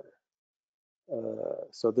seawater.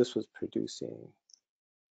 So this was producing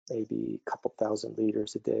maybe a couple thousand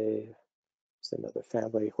liters a day. It's another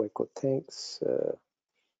family, Hueco tanks.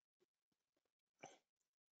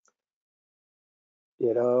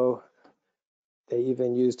 They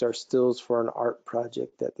even used our stills for an art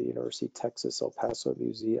project at the University of Texas El Paso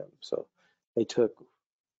Museum. So they took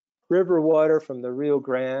river water from the Rio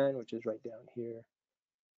Grande, which is right down here.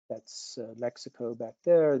 That's Mexico back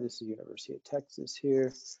there. This is University of Texas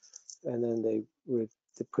here. And then they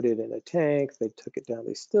put it in a tank. They took it down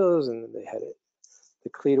these stills, and then they had it, the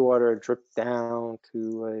clean water dripped down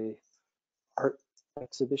to a art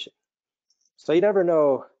exhibition. So you never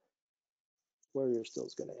know where your still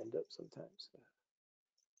is going to end up sometimes.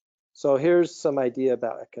 So here's some idea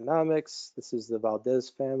about economics. This is the Valdez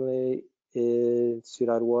family in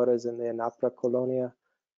Ciudad Juarez in the Anapra Colonia.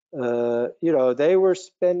 They were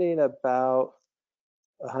spending about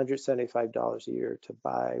 $175 a year to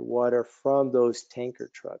buy water from those tanker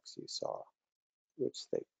trucks you saw, which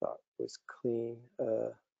they thought was clean.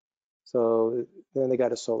 So then they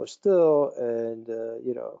got a solar still, and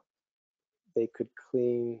they could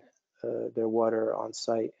clean their water on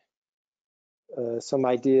site. Some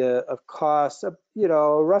idea of cost,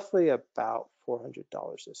 roughly about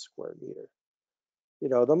 $400 a square meter.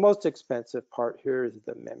 The most expensive part here is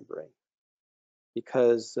the membrane,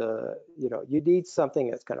 because you need something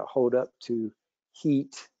that's going to hold up to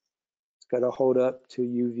heat. It's going to hold up to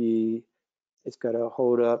UV. It's going to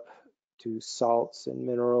hold up to salts and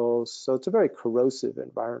minerals. So it's a very corrosive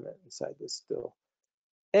environment inside this still.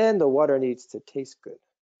 And the water needs to taste good.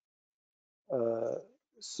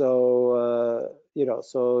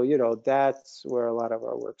 That's where a lot of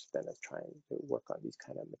our work's been, is trying to work on these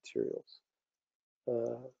kind of materials.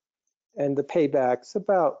 And the payback's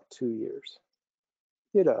about 2 years.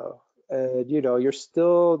 You're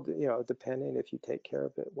still, depending if you take care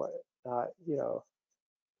of it, whatnot,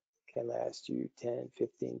 can last you 10,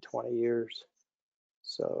 15, 20 years.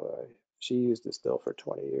 So she used the still for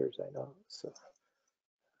 20 years, I know. So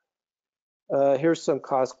here's some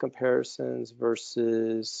cost comparisons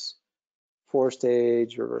versus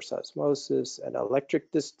 4-stage reverse osmosis, an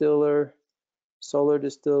electric distiller, solar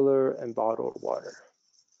distiller, and bottled water.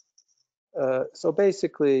 So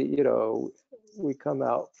basically, we come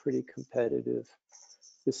out pretty competitive.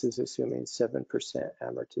 This is assuming 7%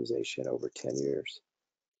 amortization over 10 years.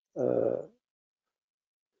 The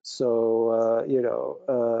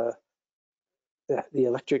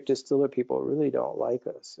electric distiller people really don't like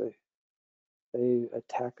us. They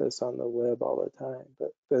attack us on the web all the time,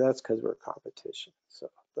 but that's because we're competition. So,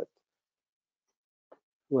 but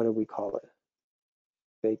what do we call it?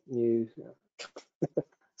 Fake news.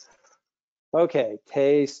 Okay,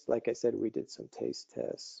 taste. Like I said, we did some taste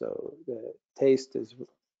tests. So the taste is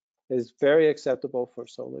very acceptable for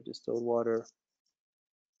solar distilled water.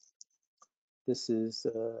 This is,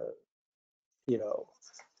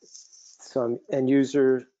 some end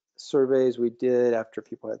user surveys we did after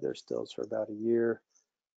people had their stills for about a year.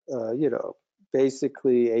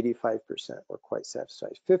 Basically 85% were quite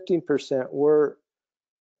satisfied. 15% were,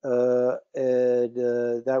 and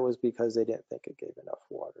that was because they didn't think it gave enough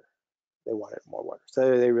water. They wanted more water,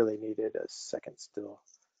 so they really needed a second still.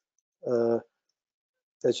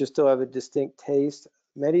 Does your still have a distinct taste?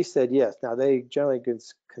 Many said yes. Now, they generally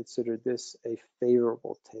considered this a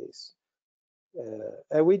favorable taste.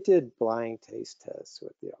 And we did blind taste tests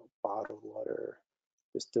with, bottled water,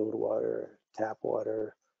 distilled water, tap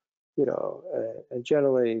water, and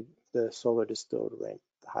generally the solar distilled ranked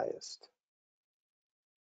the highest.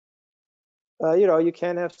 You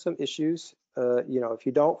can have some issues. If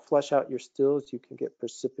you don't flush out your stills, you can get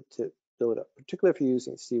precipitate buildup, particularly if you're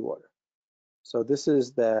using seawater. So this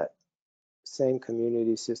is that same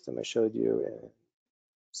community system I showed you in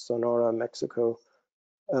Sonora, Mexico,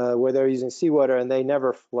 where they're using seawater, and they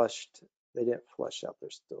didn't flush out their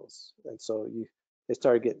stills. And so they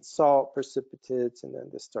started getting salt precipitates, and then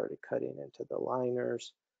they started cutting into the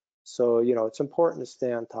liners. So, it's important to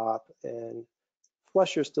stay on top and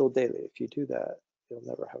flush your still daily. If you do that, you'll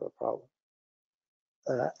never have a problem.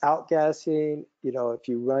 Outgassing, if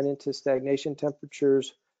you run into stagnation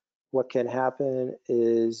temperatures, what can happen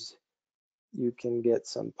is you can get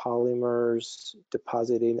some polymers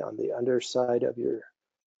depositing on the underside of your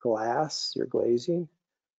glass, your glazing,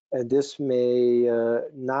 and this may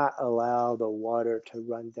not allow the water to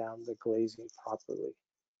run down the glazing properly.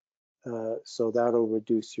 So that'll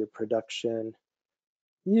reduce your production.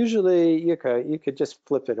 Usually you could just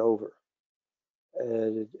flip it over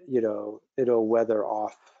and it'll weather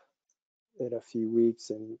off in a few weeks,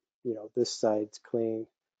 and this side's clean.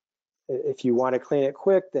 If you want to clean it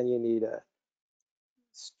quick, then you need a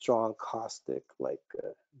strong caustic like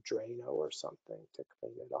Drano or something to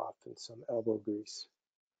clean it off, and some elbow grease.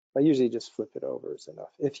 I usually just flip it over is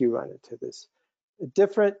enough if you run into this.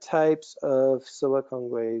 Different types of silicone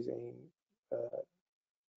glazing,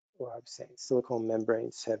 or I'm saying silicone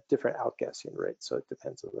membranes, have different outgassing rates, so it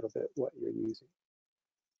depends a little bit what you're using.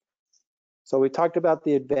 So we talked about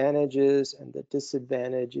the advantages and the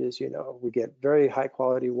disadvantages. We get very high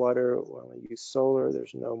quality water when we use solar.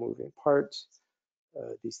 There's no moving parts.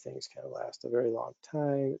 These things can last a very long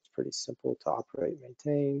time. It's pretty simple to operate and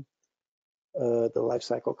maintain. The life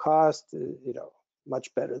cycle cost,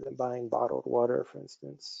 much better than buying bottled water, for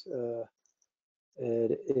instance.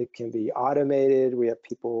 It can be automated. We have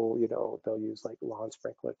people, they'll use like lawn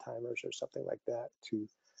sprinkler timers or something like that to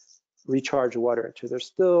recharge water into their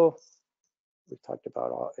still. We've talked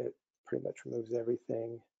about it pretty much removes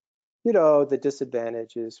everything. The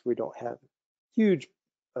disadvantage is we don't have huge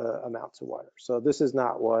amounts of water. So this is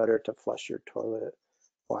not water to flush your toilet,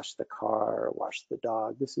 wash the car, wash the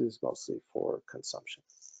dog. This is mostly for consumption.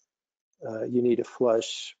 You need to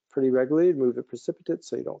flush pretty regularly to remove the precipitate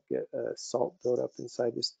so you don't get salt buildup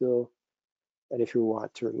inside the still. And if you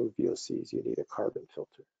want to remove VOCs, you need a carbon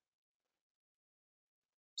filter.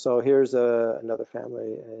 So here's another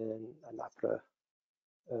family, and I'm not gonna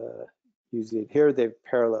use it here. They've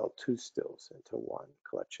paralleled two stills into one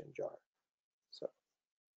collection jar. So,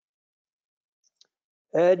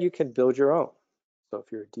 and you can build your own. So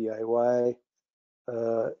if you're a DIY,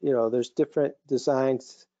 there's different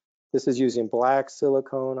designs. This is using black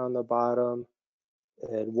silicone on the bottom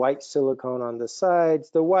and white silicone on the sides.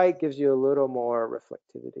 The white gives you a little more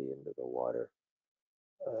reflectivity into the water.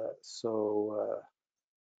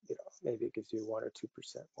 Maybe it gives you 1 or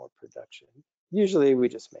 2% more production. Usually we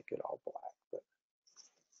just make it all black, but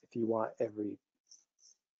if you want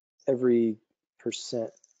every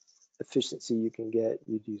percent efficiency you can get,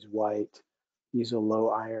 you'd use white, use a low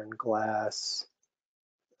iron glass,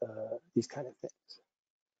 these kind of things.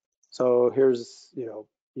 So here's, you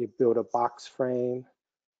build a box frame.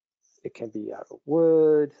 It can be out of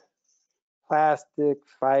wood, plastic,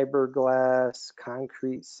 fiberglass,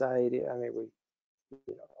 concrete siding.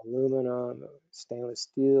 Aluminum, stainless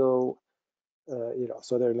steel.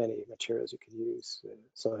 So there are many materials you can use.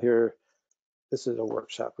 So here, this is a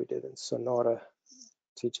workshop we did in Sonora,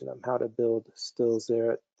 teaching them how to build stills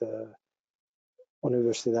there at the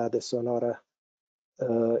Universidad de Sonora.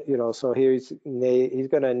 So here he's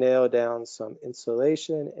going to nail down some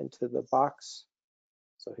insulation into the box.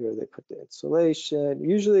 So here they put the insulation.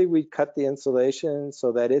 Usually we cut the insulation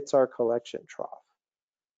so that it's our collection trough.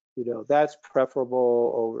 That's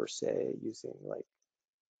preferable over, say, using like,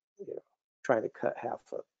 trying to cut half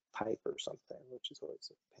a pipe or something, which is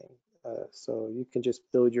always a pain. So you can just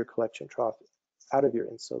build your collection trough out of your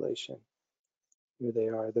insulation. Here they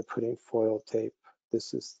are, they're putting foil tape.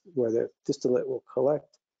 This is where the distillate will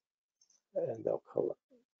collect, and they'll collect.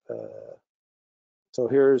 So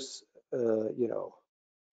here's,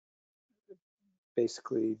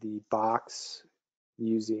 basically the box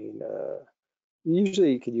using,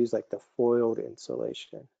 usually you could use like the foiled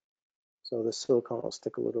insulation. So the silicone will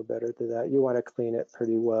stick a little better to that. You want to clean it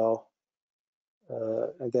pretty well.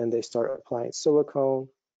 And then they start applying silicone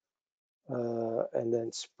and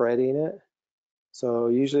then spreading it. So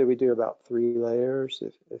usually we do about 3 layers.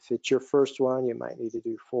 If it's your first one, you might need to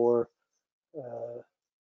do 4.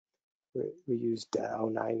 We use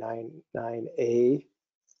Dow 999A,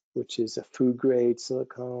 which is a food grade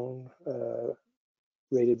silicone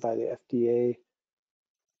rated by the FDA.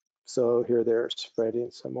 So here they're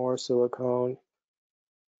spreading some more silicone.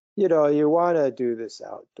 You want to do this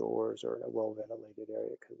outdoors or in a well-ventilated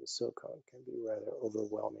area because the silicone can be rather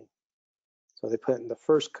overwhelming. So they put in the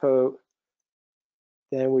first coat.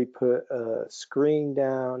 Then we put a screen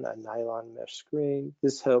down, a nylon mesh screen.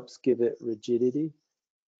 This helps give it rigidity.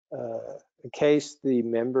 In case the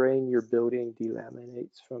membrane you're building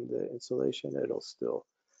delaminates from the insulation, it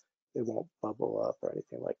won't bubble up or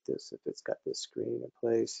anything like this if it's got this screen in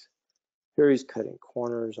place. Here he's cutting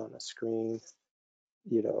corners on a screen.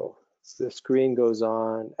 You know, the screen goes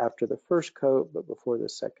on after the first coat, but before the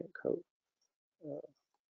second coat.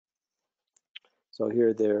 So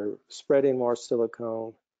here they're spreading more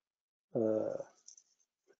silicone with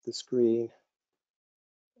the screen.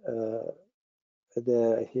 And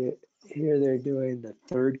then here they're doing the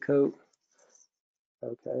third coat.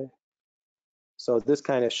 Okay. So this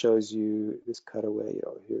kind of shows you this cutaway. You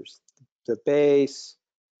know, here's the base,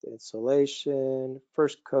 the insulation,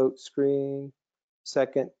 first coat screen,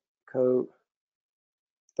 second coat,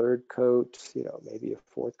 third coat, you know, maybe a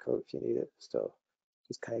fourth coat if you need it. So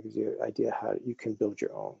just kind of gives you an idea how you can build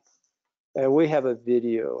your own. And we have a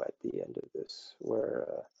video at the end of this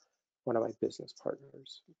where one of my business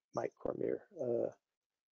partners, Mike Cormier,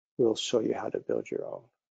 will show you how to build your own.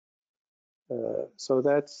 So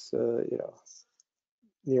that's, you know,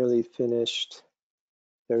 nearly finished.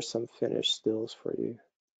 There's some finished stills for you.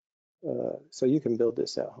 So you can build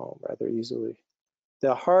this at home rather easily.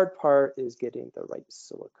 The hard part is getting the right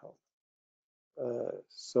silicone.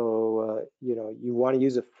 You know, you want to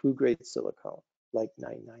use a food grade silicone like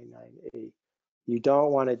 999A. You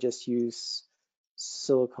don't want to just use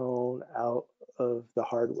silicone out of the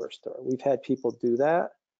hardware store. We've had people do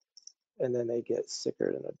that and then they get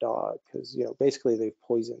sicker than a dog because, you know, basically they've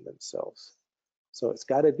poisoned themselves. So it's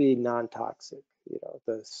got to be non-toxic. You know,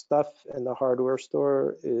 the stuff in the hardware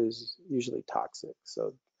store is usually toxic,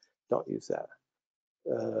 so don't use that.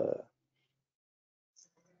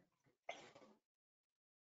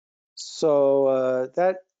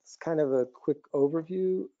 That's kind of a quick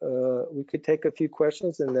overview. We could take a few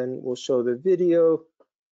questions and then we'll show the video.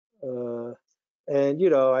 And, you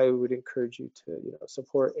know, I would encourage you to, you know,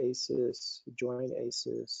 support ASES, join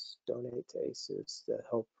ASES, donate to ASES to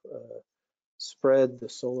help spread the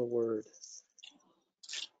solar word.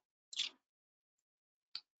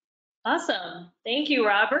 Awesome. Thank you,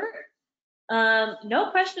 Robert. No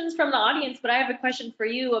questions from the audience, but I have a question for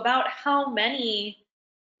you about how many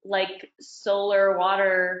like solar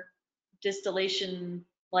water distillation,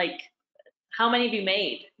 like how many have you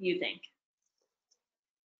made, you think?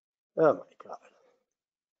 Oh my God.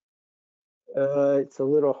 It's a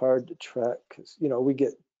little hard to track because, you know, we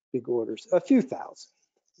get big orders, a few thousand,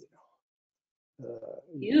 you know.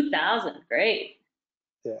 Few thousand, great.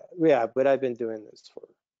 Yeah, but I've been doing this for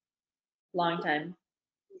Long time.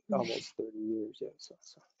 almost 30 years, yeah. So.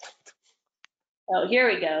 Oh,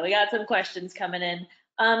 here we go. We got some questions coming in.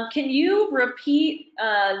 Can you repeat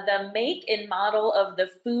the make and model of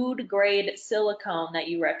the food grade silicone that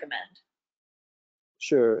you recommend?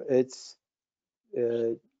 Sure, it's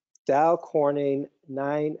Dow Corning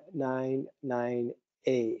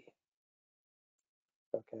 999A.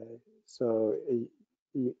 Okay, so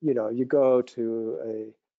you know, you go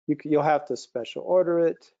to you'll have to special order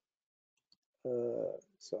it.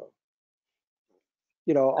 So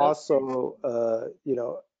you know, also you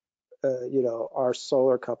know, our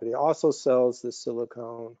solar company also sells the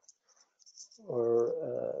silicone, or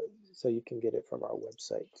so you can get it from our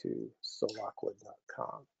website to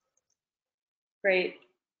SolAqua.com. Great.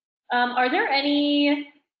 Are there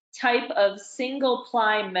any type of single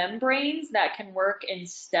ply membranes that can work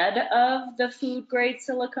instead of the food grade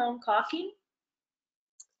silicone caulking?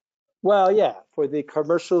 Well, yeah, for the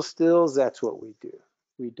commercial stills, that's what we do.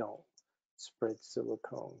 We don't spread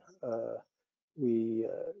silicone. We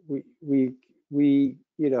you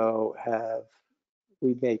know,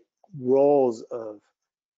 we make rolls of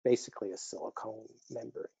basically a silicone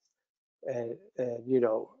membrane, and you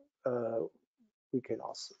know,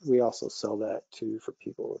 we also sell that too for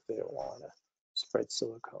people if they don't want to spread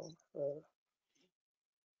silicone.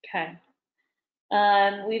 Okay.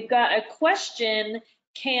 We've got a question.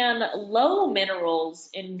 Can low minerals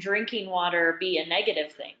in drinking water be a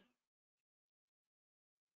negative thing?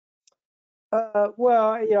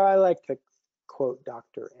 Well, you know, I like to quote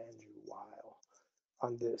Dr. Andrew Weil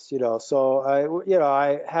on this, you know, so you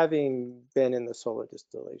know, having been in the solar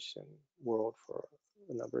distillation world for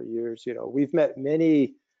a number of years, you know, we've met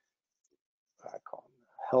many, I call them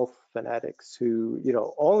health fanatics who, you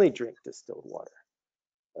know, only drink distilled water.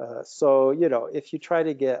 So, you know, if you try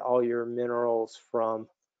to get all your minerals from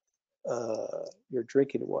your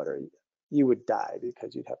drinking water, you would die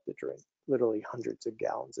because you'd have to drink literally hundreds of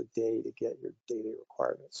gallons a day to get your daily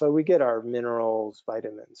requirements. So we get our minerals,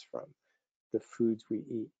 vitamins from the foods we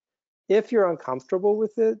eat. If you're uncomfortable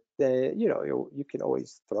with it, then you know you can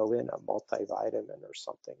always throw in a multivitamin or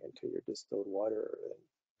something into your distilled water and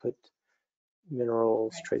put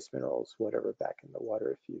minerals, trace minerals, whatever, back in the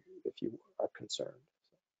water if you are concerned.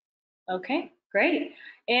 Okay, great.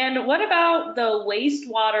 And what about the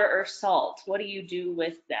wastewater or salt? What do you do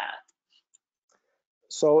with that?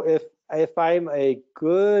 So if I'm a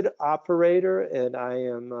good operator and I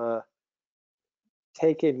am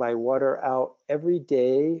taking my water out every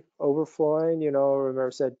day, overflowing, remember I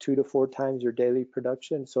said 2 to 4 times your daily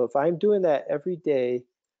production. So if I'm doing that every day,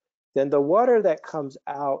 then the water that comes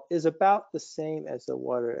out is about the same as the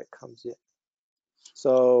water that comes in.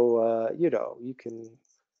 So, you can,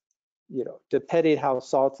 depending how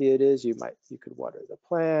salty it is, you could water the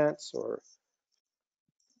plants, or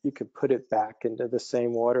you could put it back into the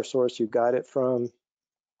same water source you got it from.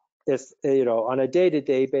 It's, on a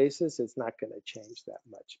day-to-day basis, it's not going to change that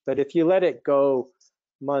much. But if you let it go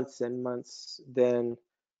months and months, then,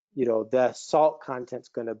 the salt content's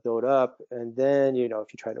going to build up. And then,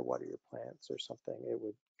 if you try to water your plants or something, it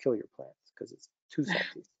would kill your plants because it's too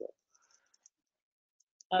salty. So.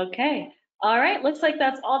 Okay. All right. Looks like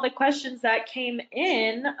that's all the questions that came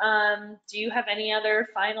in. Do you have any other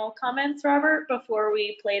final comments, Robert, before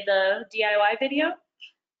we play the DIY video?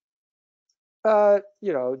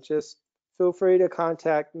 Just feel free to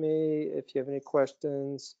contact me if you have any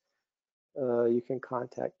questions. You can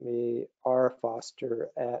contact me,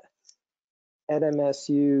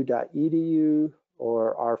 rfoster@nmsu.edu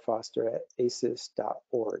or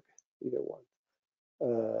rfoster@ases.org, either one.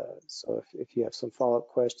 So if you have some follow-up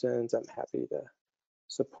questions, I'm happy to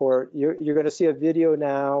support. You're going to see a video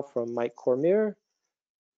now from Mike Cormier,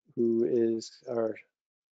 who is our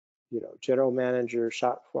general manager,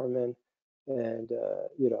 shop foreman, and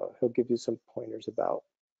he'll give you some pointers about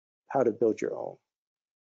how to build your own.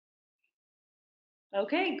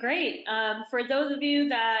 Okay, great. For those of you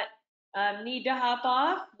that need to hop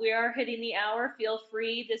off, we are hitting the hour. Feel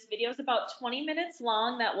free. This video is about 20 minutes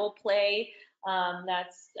long that will play.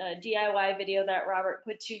 That's a DIY video that Robert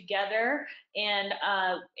put together, and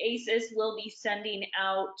ASES will be sending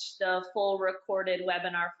out the full recorded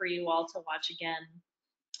webinar for you all to watch again.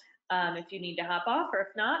 If you need to hop off, or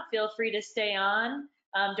if not, feel free to stay on.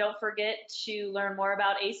 Don't forget to learn more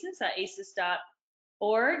about ASES at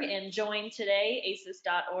ases.org and join today,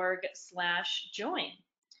 ases.org/join.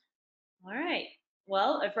 All right.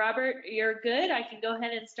 Well, if Robert, you're good, I can go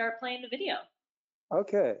ahead and start playing the video.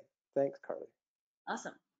 Okay. Thanks, Carly.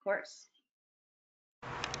 Awesome. Of course.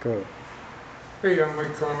 Go. Hey, I'm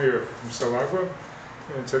Mike Cormier from SolAqua,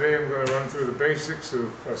 and today I'm going to run through the basics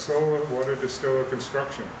of solar water distiller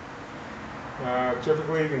construction.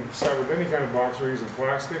 Typically, you can start with any kind of box. We're using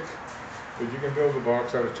plastic, but you can build a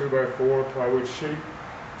box out of 2x4 plywood sheet,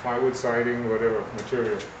 plywood siding, whatever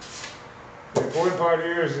material. The important part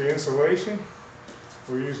here is the insulation.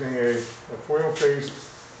 We're using a foil-based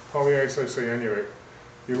polyisocyanurate.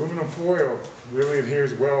 The aluminum foil really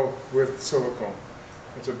adheres well with silicone.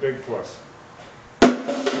 It's a big plus.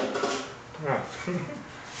 Now,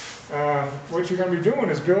 what you're going to be doing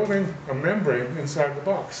is building a membrane inside the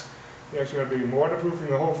box. You're actually going to be waterproofing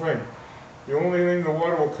the whole thing. The only thing the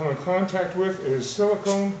water will come in contact with is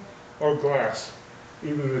silicone or glass.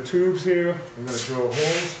 Even the tubes here, I'm going to drill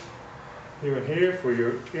holes here and here for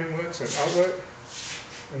your inlets and outlet.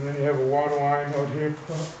 And then you have a water line out here,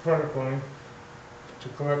 product line, to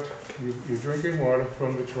collect your drinking water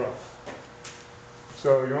from the trough.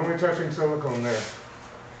 So you're only touching silicone there.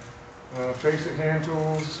 Basic hand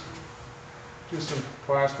tools, just some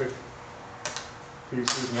plastic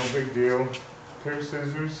pieces, no big deal. Pair of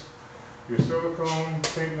scissors, your silicone,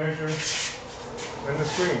 tape measure, and the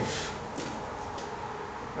screen.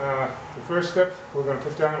 The first step, we're going to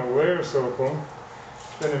put down a layer of silicone,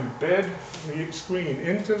 then embed the screen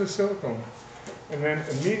into the silicone, and then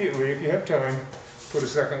immediately, if you have time, put a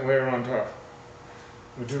second layer on top.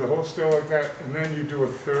 You do the whole still like that, and then you do a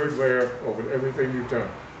third layer over everything you've done.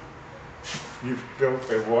 You've built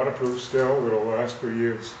a waterproof still that'll last for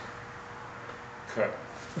years. Cut.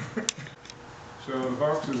 So the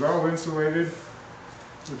box is all insulated.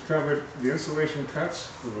 We've covered the insulation cuts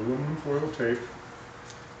with aluminum foil tape.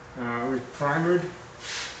 We've primered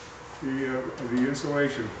the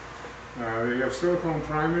insulation. They have silicone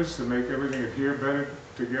primers to make everything adhere better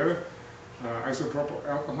together. Isopropyl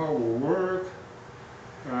alcohol will work,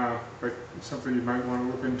 but it's something you might want to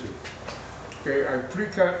look into. Okay, I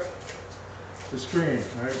pre-cut the screen.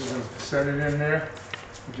 Right, we're going to set it in there.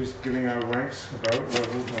 We're just getting our lengths about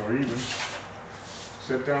level or even.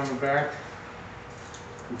 Set down the back.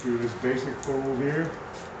 We do this basic fold here,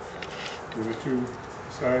 where the two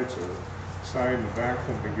sides, or side and the back,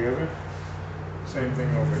 come together. Same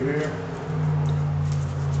thing over here.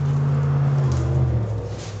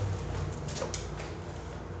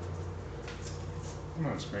 Come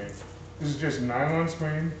on, screen. This is just nylon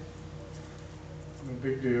screen. No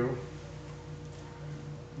big deal.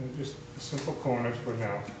 And just simple corners for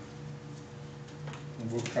now.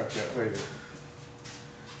 And we'll cut that later.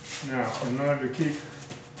 Now, in order to keep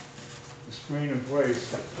the screen in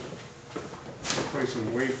place, place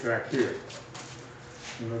some weight back here.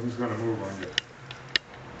 And nothing's going to move on you.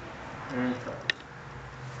 And cut.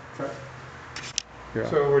 Cut. Yeah.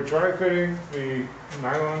 So we're dry fitting the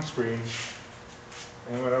nylon screen.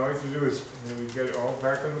 And what I like to do is we get it all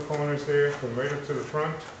back in the corners here, come right up to the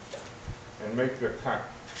front, and make the cut.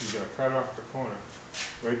 You're going to cut off the corner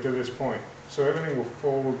right to this point. So everything will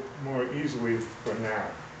fold more easily for now.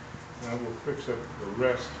 Now we'll fix up the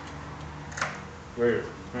rest later.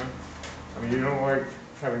 Huh? I mean, you don't like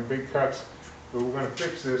having big cuts, but we're going to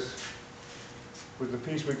fix this with the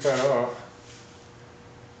piece we cut off.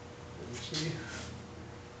 You see?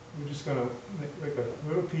 We're just going to make a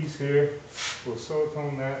little piece here. We'll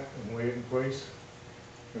silicone that and lay it in place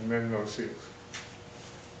and mend those seals.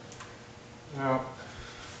 Now,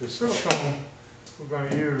 the silicone we're going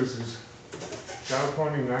to use is Dow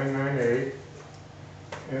Corning 99A,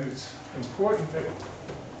 and it's important that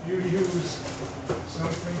you use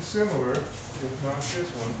something similar, if not this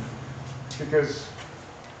one, because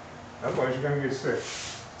otherwise you're going to get sick.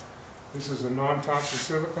 This is a non-toxic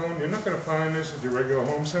silicone. You're not going to find this at your regular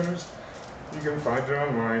home centers. You can find it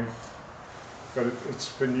online, but it's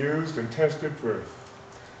been used and tested for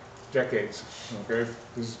decades. Okay,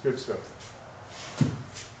 this is good stuff.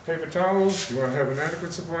 Paper towels. You want to have an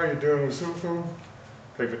adequate supply. You're dealing with silicone.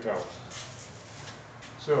 Paper towels.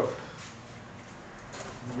 So,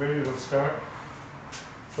 ready to start.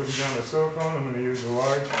 Putting down the silicone. I'm going to use a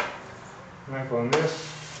large knife on this.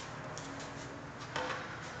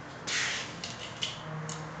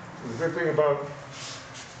 The good thing about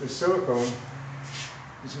this silicone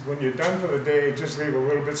is that when you're done for the day, just leave a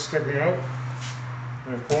little bit sticking out,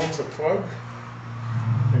 and it forms a plug,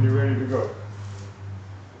 and you're ready to go.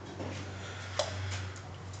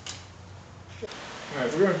 All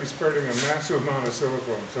right, we're going to be spreading a massive amount of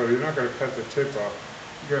silicone, so you're not going to cut the tip off.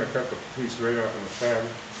 You're going to cut the piece right off in the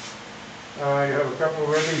fabric. You have a couple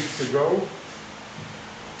ready to go,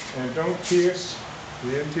 and don't pierce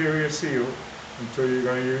the interior seal until you're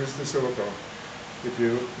going to use the silicone. If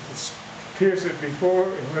you pierce it before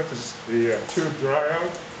and let the tube dry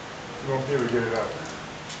out, you won't be able to get it out.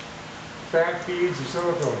 Fat feeds the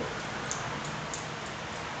silicone.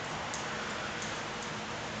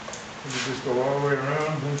 You just go all the way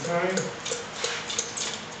around one time.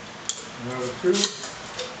 Another tube.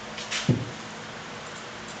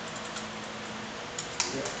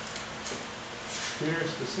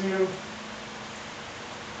 Pierce the seal.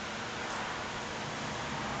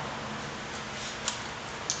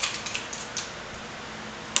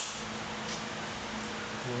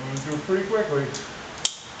 We're going to do it pretty quickly.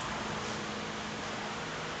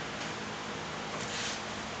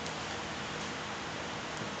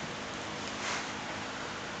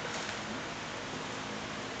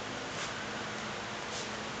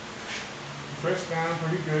 Press down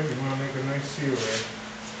pretty good. You want to make a nice seal there.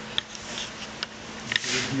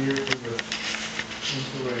 Adhere to the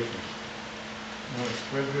insulation. Now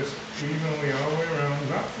spread this evenly all the way around.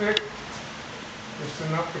 Not thick, just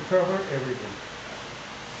enough to cover everything.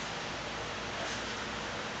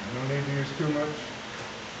 No need to use too much.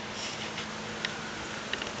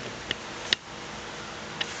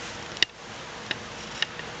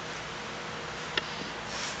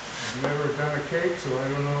 I've never done a cake, so I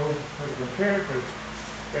don't know how to compare it, but it's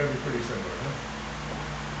got to be pretty similar, huh?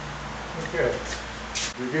 Okay.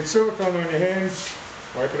 You get silicone on your hands,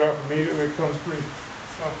 wipe it off immediately. It comes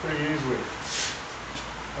off pretty easily.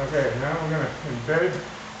 Okay, now we're going to embed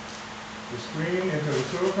the screen into the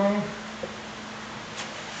silicone.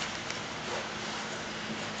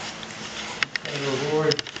 Try to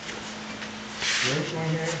avoid wrinkling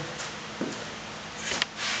here.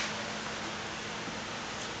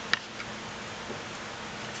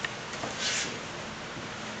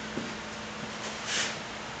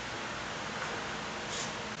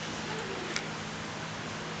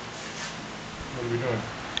 What are we doing?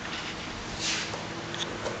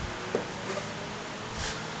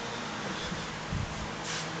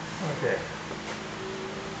 Okay.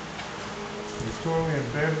 We've totally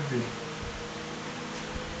embedded the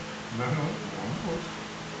almost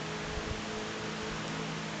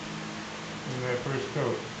in that first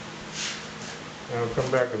coat. Now we'll come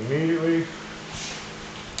back immediately.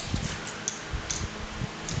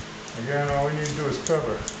 Again, all we need to do is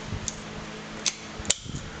cover.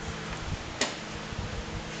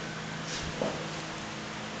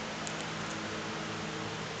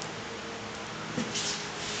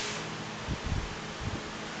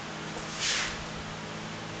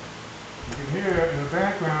 You can hear that in the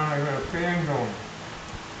background. I got a fan going.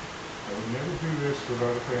 I would never do this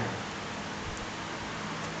without a fan.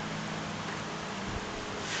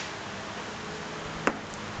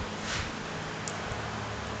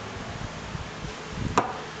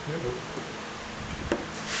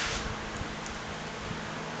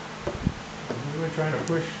 trying to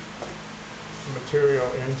push the material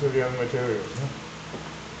into the other materials. Huh?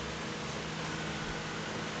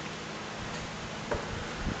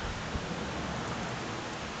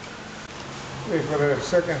 Okay, for the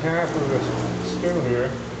second half of the still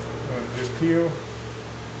here, just peel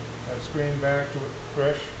that screen back to it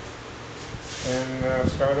fresh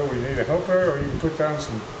and start over. You need a helper, or you can put down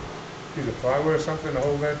some either plywood or something to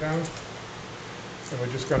hold that down. And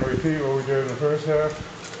we're just going to repeat what we did in the first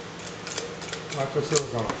half. Lots of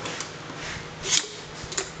silicone.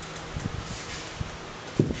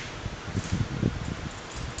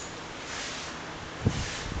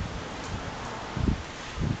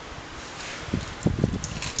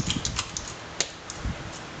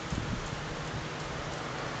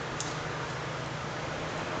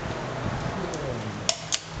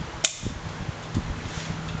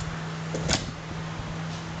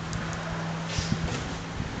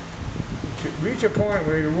 Reach a point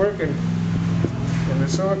where you're working and the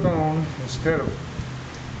silicone, instead of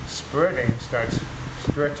spreading, starts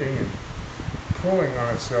stretching and pulling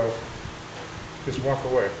on itself. Just walk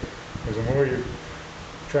away, because the more you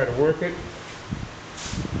try to work it,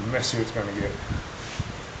 the messier it's going to get.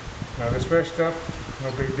 Now this fresh stuff,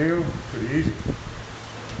 no big deal, pretty easy.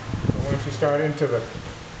 But once you start into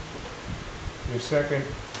your second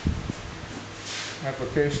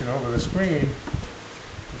application over the screen,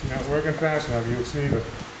 if you're not working fast enough, you'll see the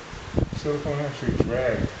silicone actually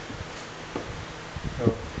drag.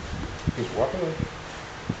 So just walk away.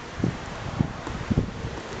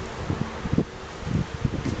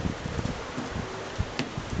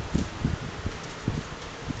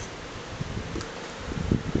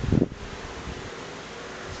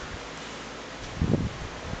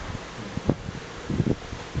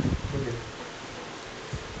 Okay.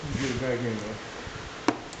 Get it back in there.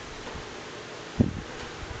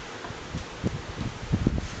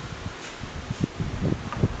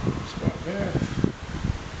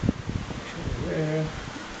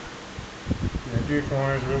 Your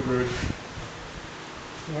corners real good.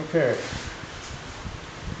 Okay.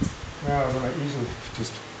 Now I'm going to easily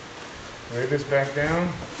just lay this back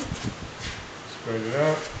down, spread it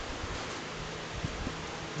out.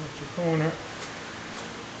 That's your corner.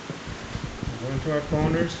 Go into our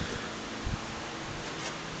corners.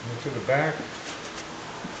 Go to the back.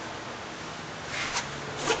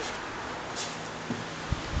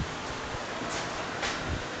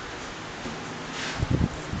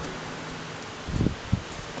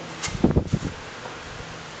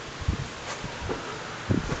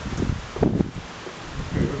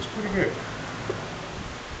 Good.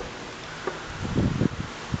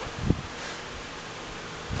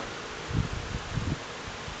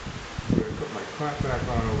 I'm going to put my clamp back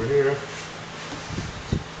on over here. The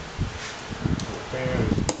fan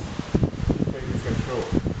is taking control.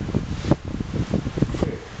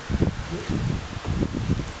 Okay.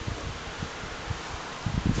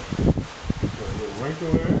 Got a little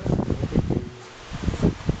wrinkle there.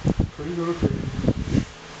 Pretty good.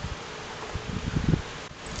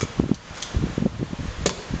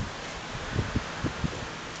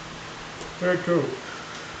 Third coat.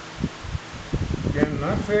 Again,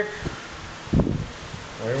 not thick.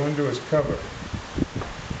 All you want to do is cover.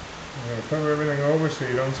 I'm going to cover everything over so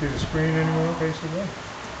you don't see the screen anymore, basically.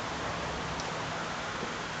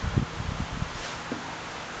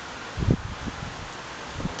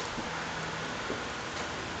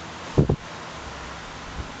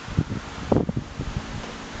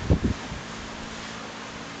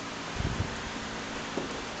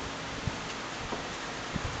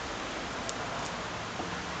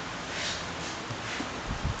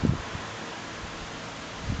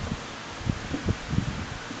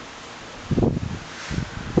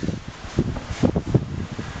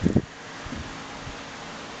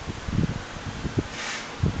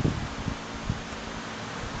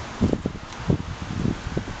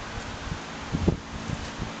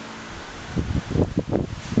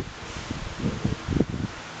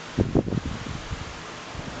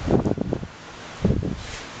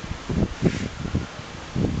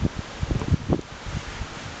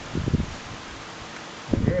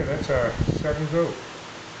 That's our second coat.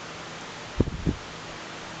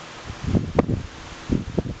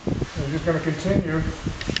 We're just going to continue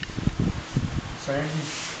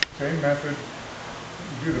same method.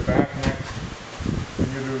 You do the back next, and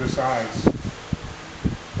you do the sides.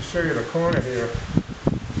 To show you the corner here,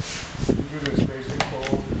 you do this basic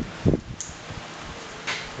fold,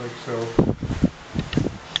 like so.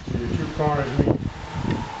 So your two corners meet.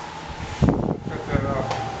 Cut that off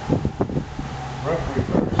roughly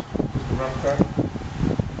first. Rough cut.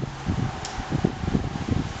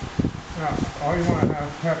 Now, all you want to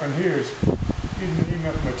have happen here is didn't need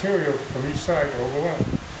enough material from each side to overlap.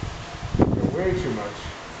 They're way too much.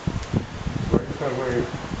 So I just got way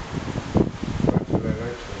much of that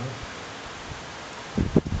extra.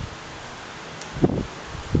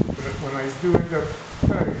 But when I do end up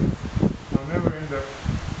cutting, I'll never end up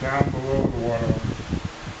down below the water line.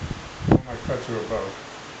 All my cuts are above.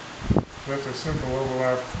 So that's a simple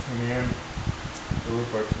overlap. In the end, it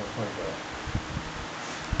looks like something like that.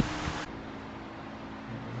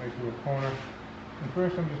 Nice little corner. And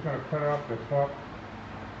first I'm just going to cut off the top.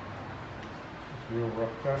 It's a real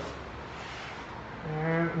rough cut.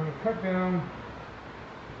 And I'm going to cut down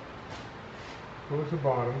towards the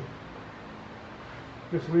bottom.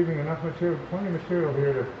 Just leaving enough material, plenty of material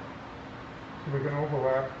here to so we can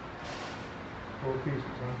overlap both pieces,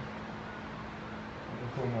 huh?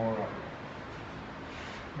 And pull more off.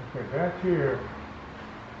 Okay, back here,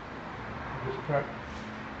 just cut,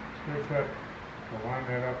 straight cut, to line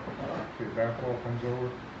that up, see the back wall comes over,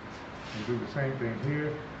 and do the same thing here,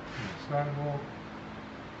 and the side wall,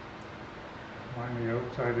 line the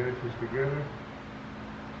outside edges together,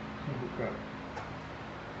 simple cut.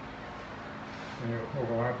 And you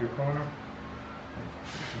overlap your corner,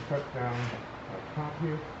 you cut down up top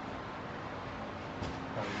here,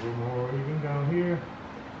 cut a little more even down here,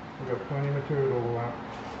 we've got plenty of material to overlap.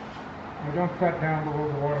 I don't cut down below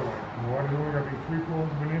the water line. The water line will be 3/4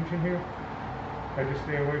 of an inch in here. I just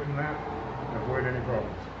stay away from that and avoid any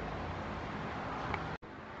problems.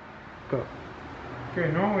 Go. Okay,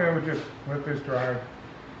 normally I would just let this dry,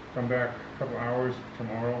 come back a couple hours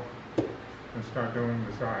tomorrow and start doing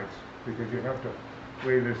the sides because you have to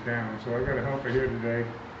lay this down. So I got a helper here today.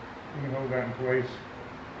 You can hold that in place.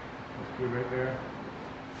 That's good right there.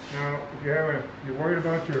 Now, if you're worried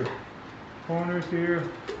about your corners here,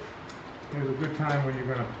 here's a good time when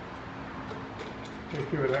you're going to take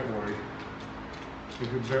care of that worry. You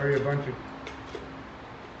could bury a bunch of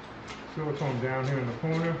silicone down here in the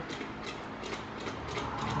corner.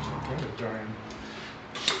 That is drying.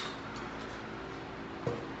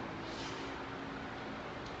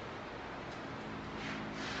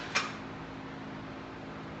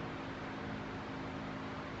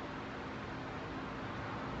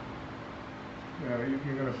 Yeah,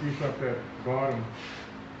 you're going to beef up that bottom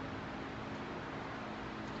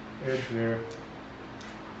edge there,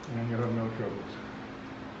 and you'll have no troubles.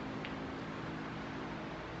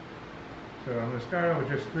 So I'm going to start out with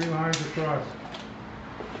just 3 lines across.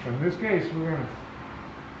 In this case, we're going to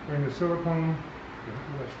bring the silicone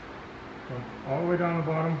from all the way down the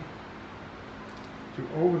bottom to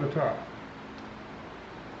over the top,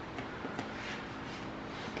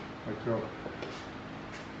 like so.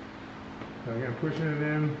 So again, pushing it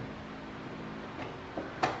in.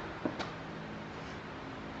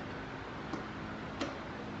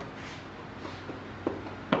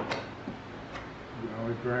 You can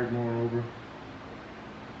always drag more over.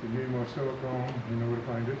 If you need more silicone, you know where to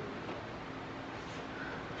find it.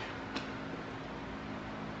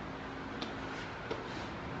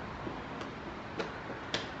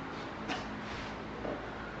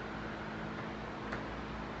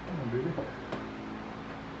 Come on, baby.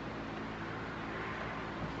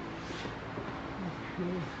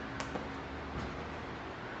 Okay.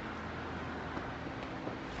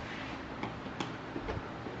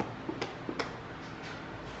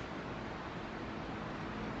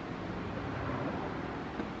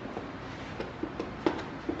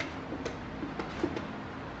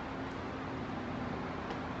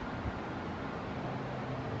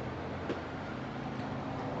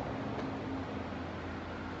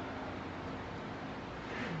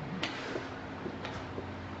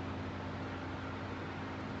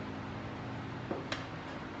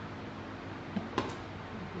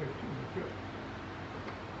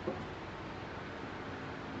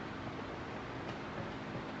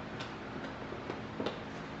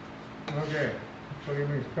 Okay, so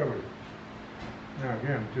everything's covered. Now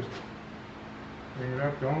again, just bring it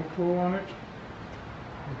up, don't pull on it,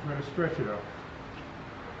 and try to stretch it up.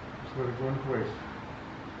 Just let it go in place.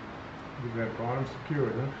 Get that bottom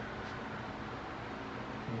secured, huh?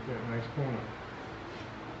 Make that nice corner.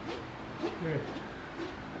 Okay.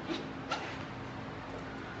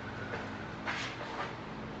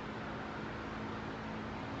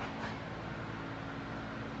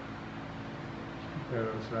 Keep that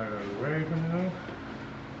other side out of the way for now.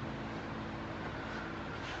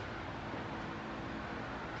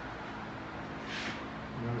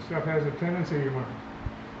 Now the stuff has a tendency when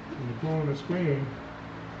you're pulling the screen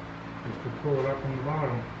is to pull it up from the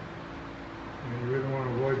bottom, and you really want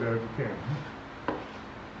to avoid that if you can.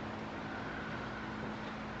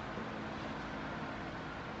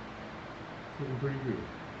 Looking pretty good.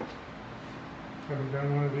 Haven't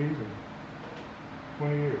done one of these in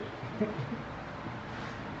 20 years.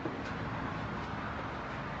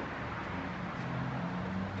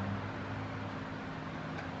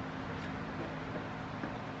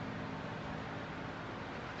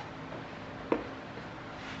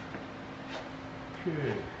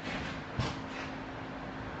 Okay.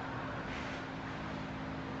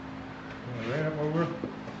 Ramp over.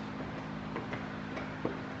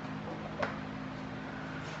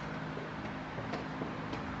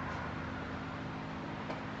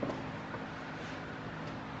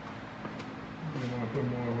 I'm going to put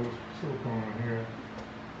more of those silicone in here.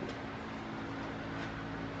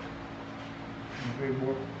 And they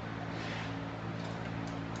work.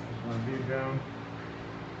 Just want to beat down.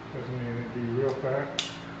 Doesn't mean it'd be real fast.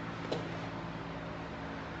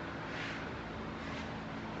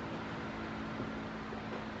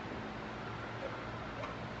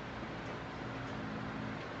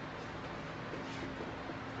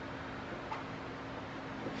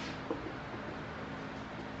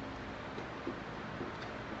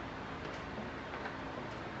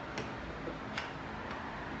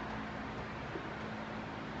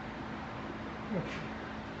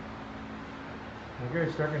 Okay,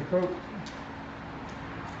 second coat.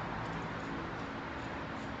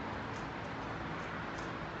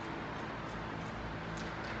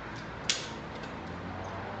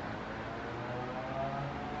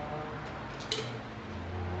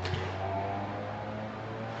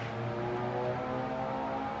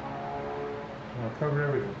 I'll cover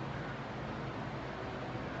everything.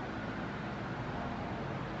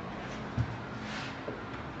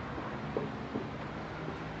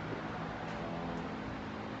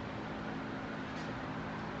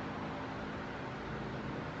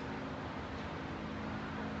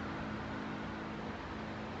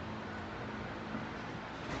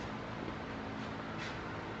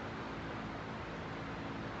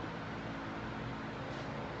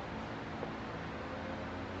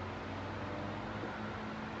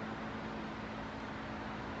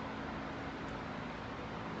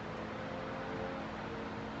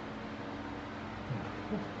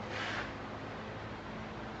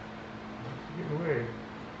 Get away.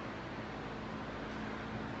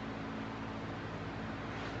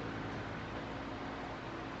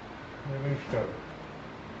 Everything's stuck.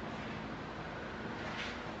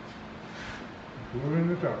 Glue in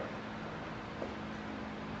the top.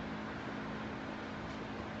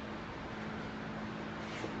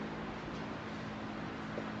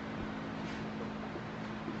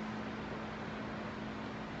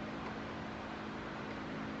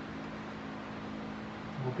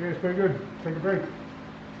 Okay, it's pretty good. Take a break.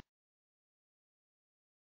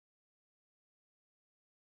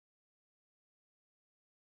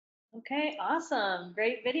 Okay, awesome.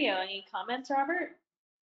 Great video. Any comments, Robert?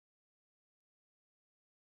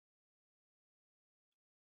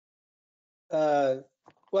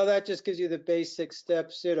 Well, that just gives you the basic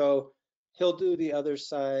steps. You know, he'll do the other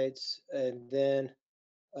sides, and then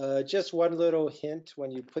just one little hint: when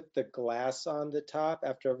you put the glass on the top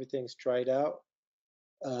after everything's dried out,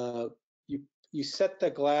 uh, you set the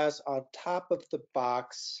glass on top of the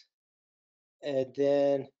box, and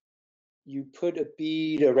then you put a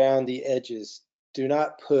bead around the edges. Do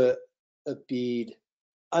not put a bead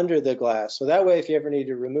under the glass. So that way, if you ever need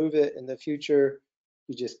to remove it in the future,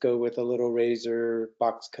 you just go with a little razor,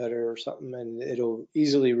 box cutter or something, and it'll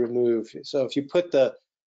easily remove. So if you put the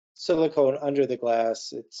silicone under the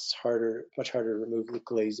glass, it's harder, much harder to remove the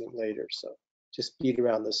glazing later. So just bead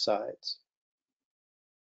around the sides.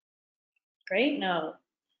 Great note.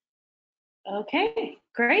 Okay,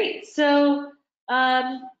 great. So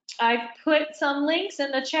I've put some links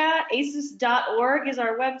in the chat. ASES.org is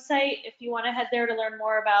our website if you want to head there to learn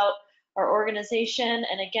more about our organization.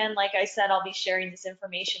 And again, like I said, I'll be sharing this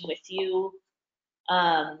information with you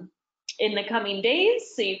in the coming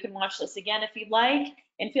days, so you can watch this again if you'd like.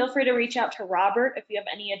 And feel free to reach out to Robert if you have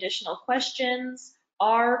any additional questions,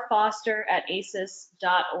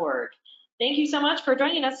 rfoster@ases.org. Thank you so much for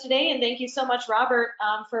joining us today, and thank you so much, Robert,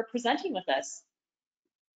 for presenting with us.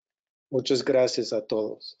 Muchas gracias a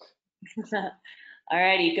todos. All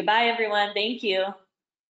righty, goodbye, everyone. Thank you.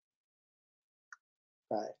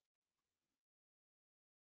 Bye.